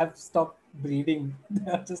have stopped breeding.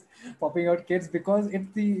 They are just popping out kids because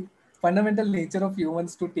it's the fundamental nature of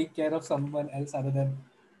humans to take care of someone else other than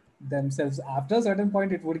themselves. After a certain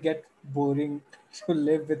point, it would get boring to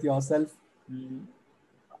live with yourself.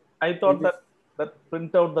 I thought Maybe. that that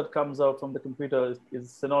printout that comes out from the computer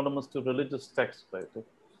is synonymous to religious text, right?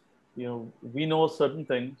 You know, we know certain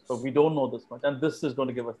things, but we don't know this much, and this is going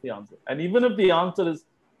to give us the answer. And even if the answer is,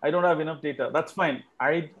 I don't have enough data, that's fine.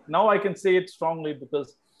 Now I can say it strongly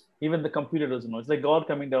because even the computer doesn't know. It's like God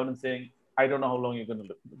coming down and saying, I don't know how long you're going to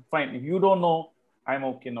live. Fine, if you don't know, I'm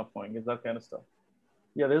okay not knowing. It's that kind of stuff.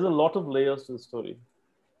 Yeah, there's a lot of layers to the story.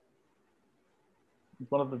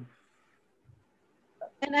 It's one of the.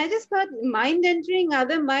 And I just thought mind entering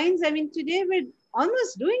other minds. I mean, today we're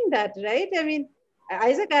almost doing that, right? I mean,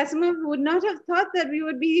 Isaac Asimov would not have thought that we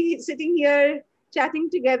would be sitting here chatting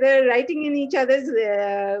together, writing in each other's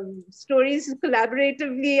stories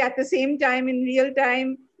collaboratively at the same time in real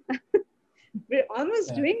time. We're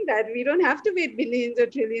almost doing that. We don't have to wait billions or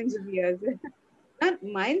trillions of years. Not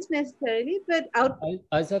minds necessarily, but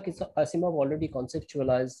Isaac Asimov already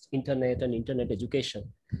conceptualized internet and internet education.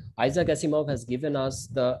 Isaac Asimov has given us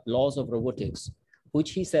the laws of robotics,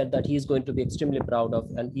 which he said that he is going to be extremely proud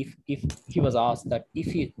of. And if he was asked that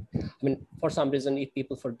for some reason, if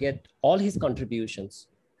people forget all his contributions,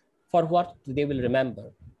 for what they will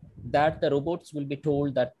remember, that the robots will be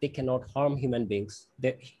told that they cannot harm human beings.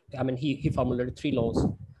 He formulated 3 laws.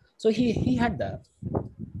 So he had that.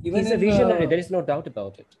 Even He's a visionary, there is no doubt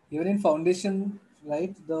about it. Even in Foundation,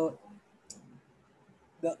 right?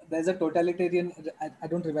 There's a totalitarian. I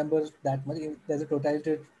don't remember that much. There's a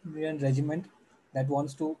totalitarian regiment that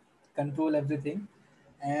wants to control everything,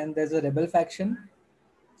 and there's a rebel faction,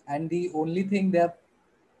 and the only thing they're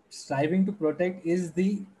striving to protect is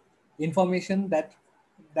the information that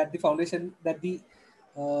the foundation that the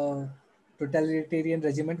uh, totalitarian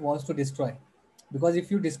regiment wants to destroy. Because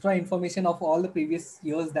if you destroy information of all the previous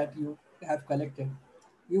years that you have collected,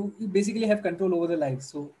 you basically have control over the lives.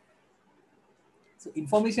 So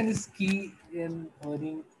information is key in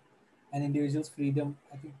earning an individual's freedom.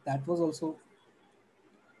 I think that was also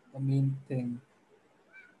the main thing.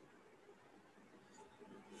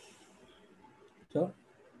 So,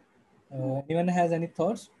 anyone has any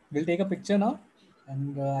thoughts? We'll take a picture now,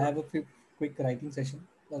 and I have a quick writing session,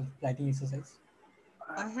 writing exercise.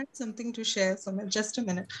 I had something to share, Sumit. Just a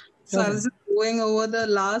minute. So Sure, I was just going over the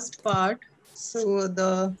last part. So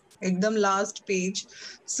the ekdam last page.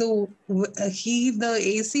 So the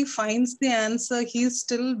AC finds the answer. He's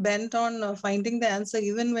still bent on finding the answer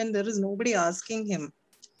even when there is nobody asking him.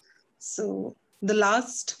 So the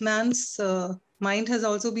last man's mind has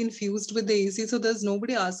also been fused with the AC. So there's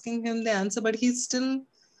nobody asking him the answer, but he's still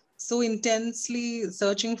so intensely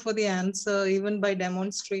searching for the answer, even by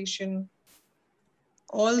demonstration.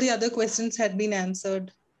 All the other questions had been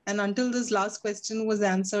answered. And until this last question was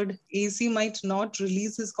answered, AC might not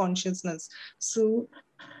release his consciousness. So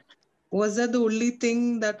was that the only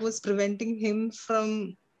thing that was preventing him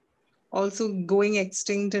from also going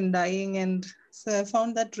extinct and dying? And so I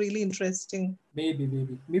found that really interesting. Maybe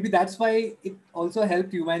that's why it also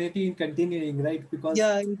helped humanity in continuing, right? Because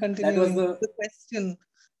in continuing that was the question.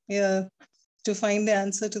 Yeah, to find the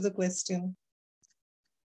answer to the question.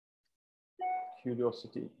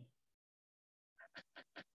 Curiosity.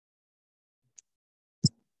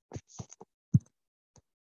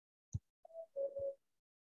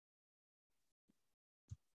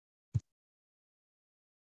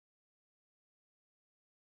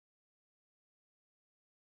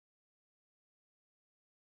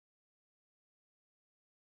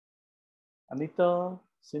 Anita,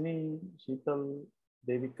 Sini, Sheetal,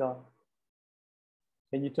 Devika,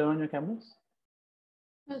 can you turn on your cameras?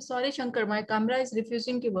 Sorry, Shankar, my camera is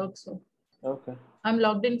refusing to work, so Okay. I'm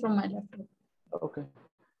logged in from my laptop. Okay.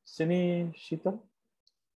 Sini, Sheetal?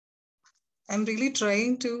 I'm really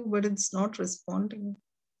trying to, but it's not responding.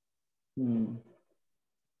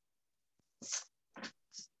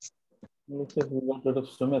 Looks like we got rid of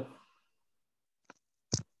Sumit.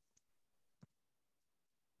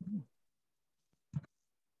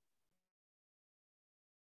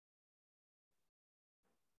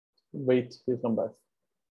 Wait, he'll come back.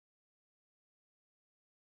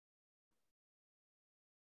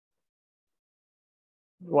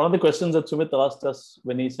 One of the questions that Sumit asked us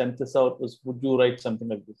when he sent this out was, would you write something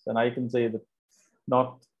like this? And I can say that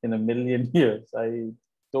not in a million years. I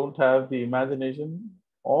don't have the imagination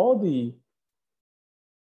or the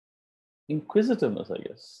inquisitiveness, I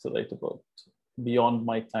guess, to write about beyond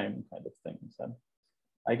my time kind of things. And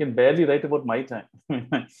I can barely write about my time.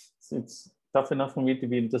 It's tough enough for me to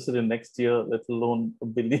be interested in next year, let alone a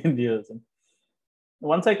billion years. And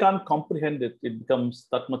once I can't comprehend it, it becomes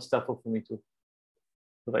that much tougher for me to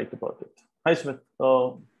write about it. Hi, Smith.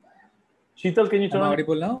 Sheetal, can you turn on?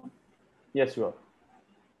 Audible now? Yes, you are.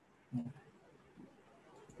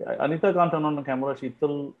 Okay. Anita can't turn on the camera.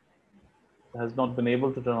 Sheetal has not been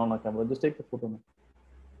able to turn on a camera. Just take the photo now.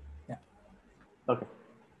 Yeah. Okay.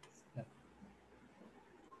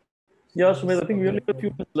 Yeah, Sumit, I think we only have a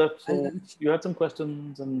few minutes left. So you had some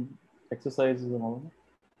questions and exercises and all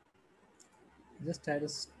that. Just try a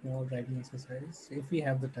small writing exercise if we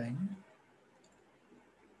have the time.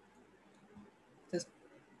 Just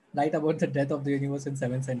write about the death of the universe in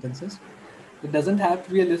 7 sentences. It doesn't have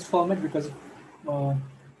to be a list format because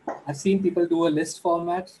I've seen people do a list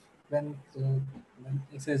format when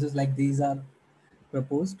exercises like these are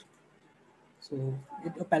proposed. So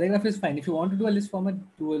a paragraph is fine. If you want to do a list format,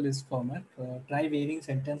 do a list format. Try varying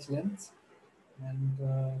sentence lengths. And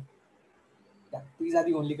yeah, these are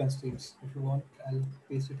the only constraints. If you want, I'll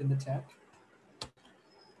paste it in the chat.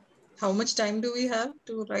 How much time do we have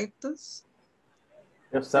to write this?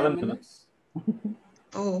 We have 7 minutes.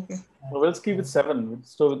 Oh, okay. Well, let's keep it 7.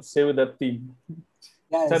 So stay with that theme.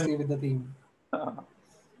 Yeah, I'll stay with the theme. All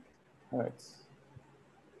right.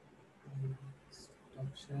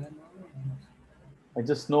 I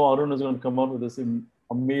just know Arun is going to come out with this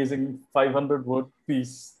amazing 500-word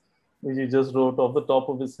piece which he just wrote off the top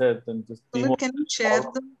of his head and just. Sumit, can you share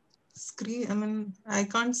the screen? I mean, I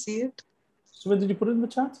can't see it. Sumit, did you put it in the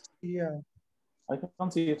chat? Yeah. I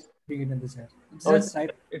can't see it. Bring it in the chat. It's oh, just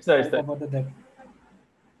it's there. About the depth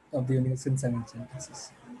of the universe in 7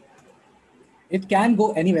 sentences. It can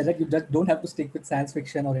go anywhere. Like you just don't have to stick with science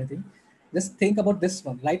fiction or anything. Just think about this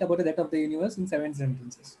one. Write about the depth of the universe in 7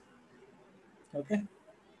 sentences. Okay.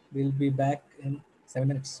 We'll be back in 7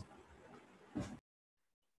 minutes.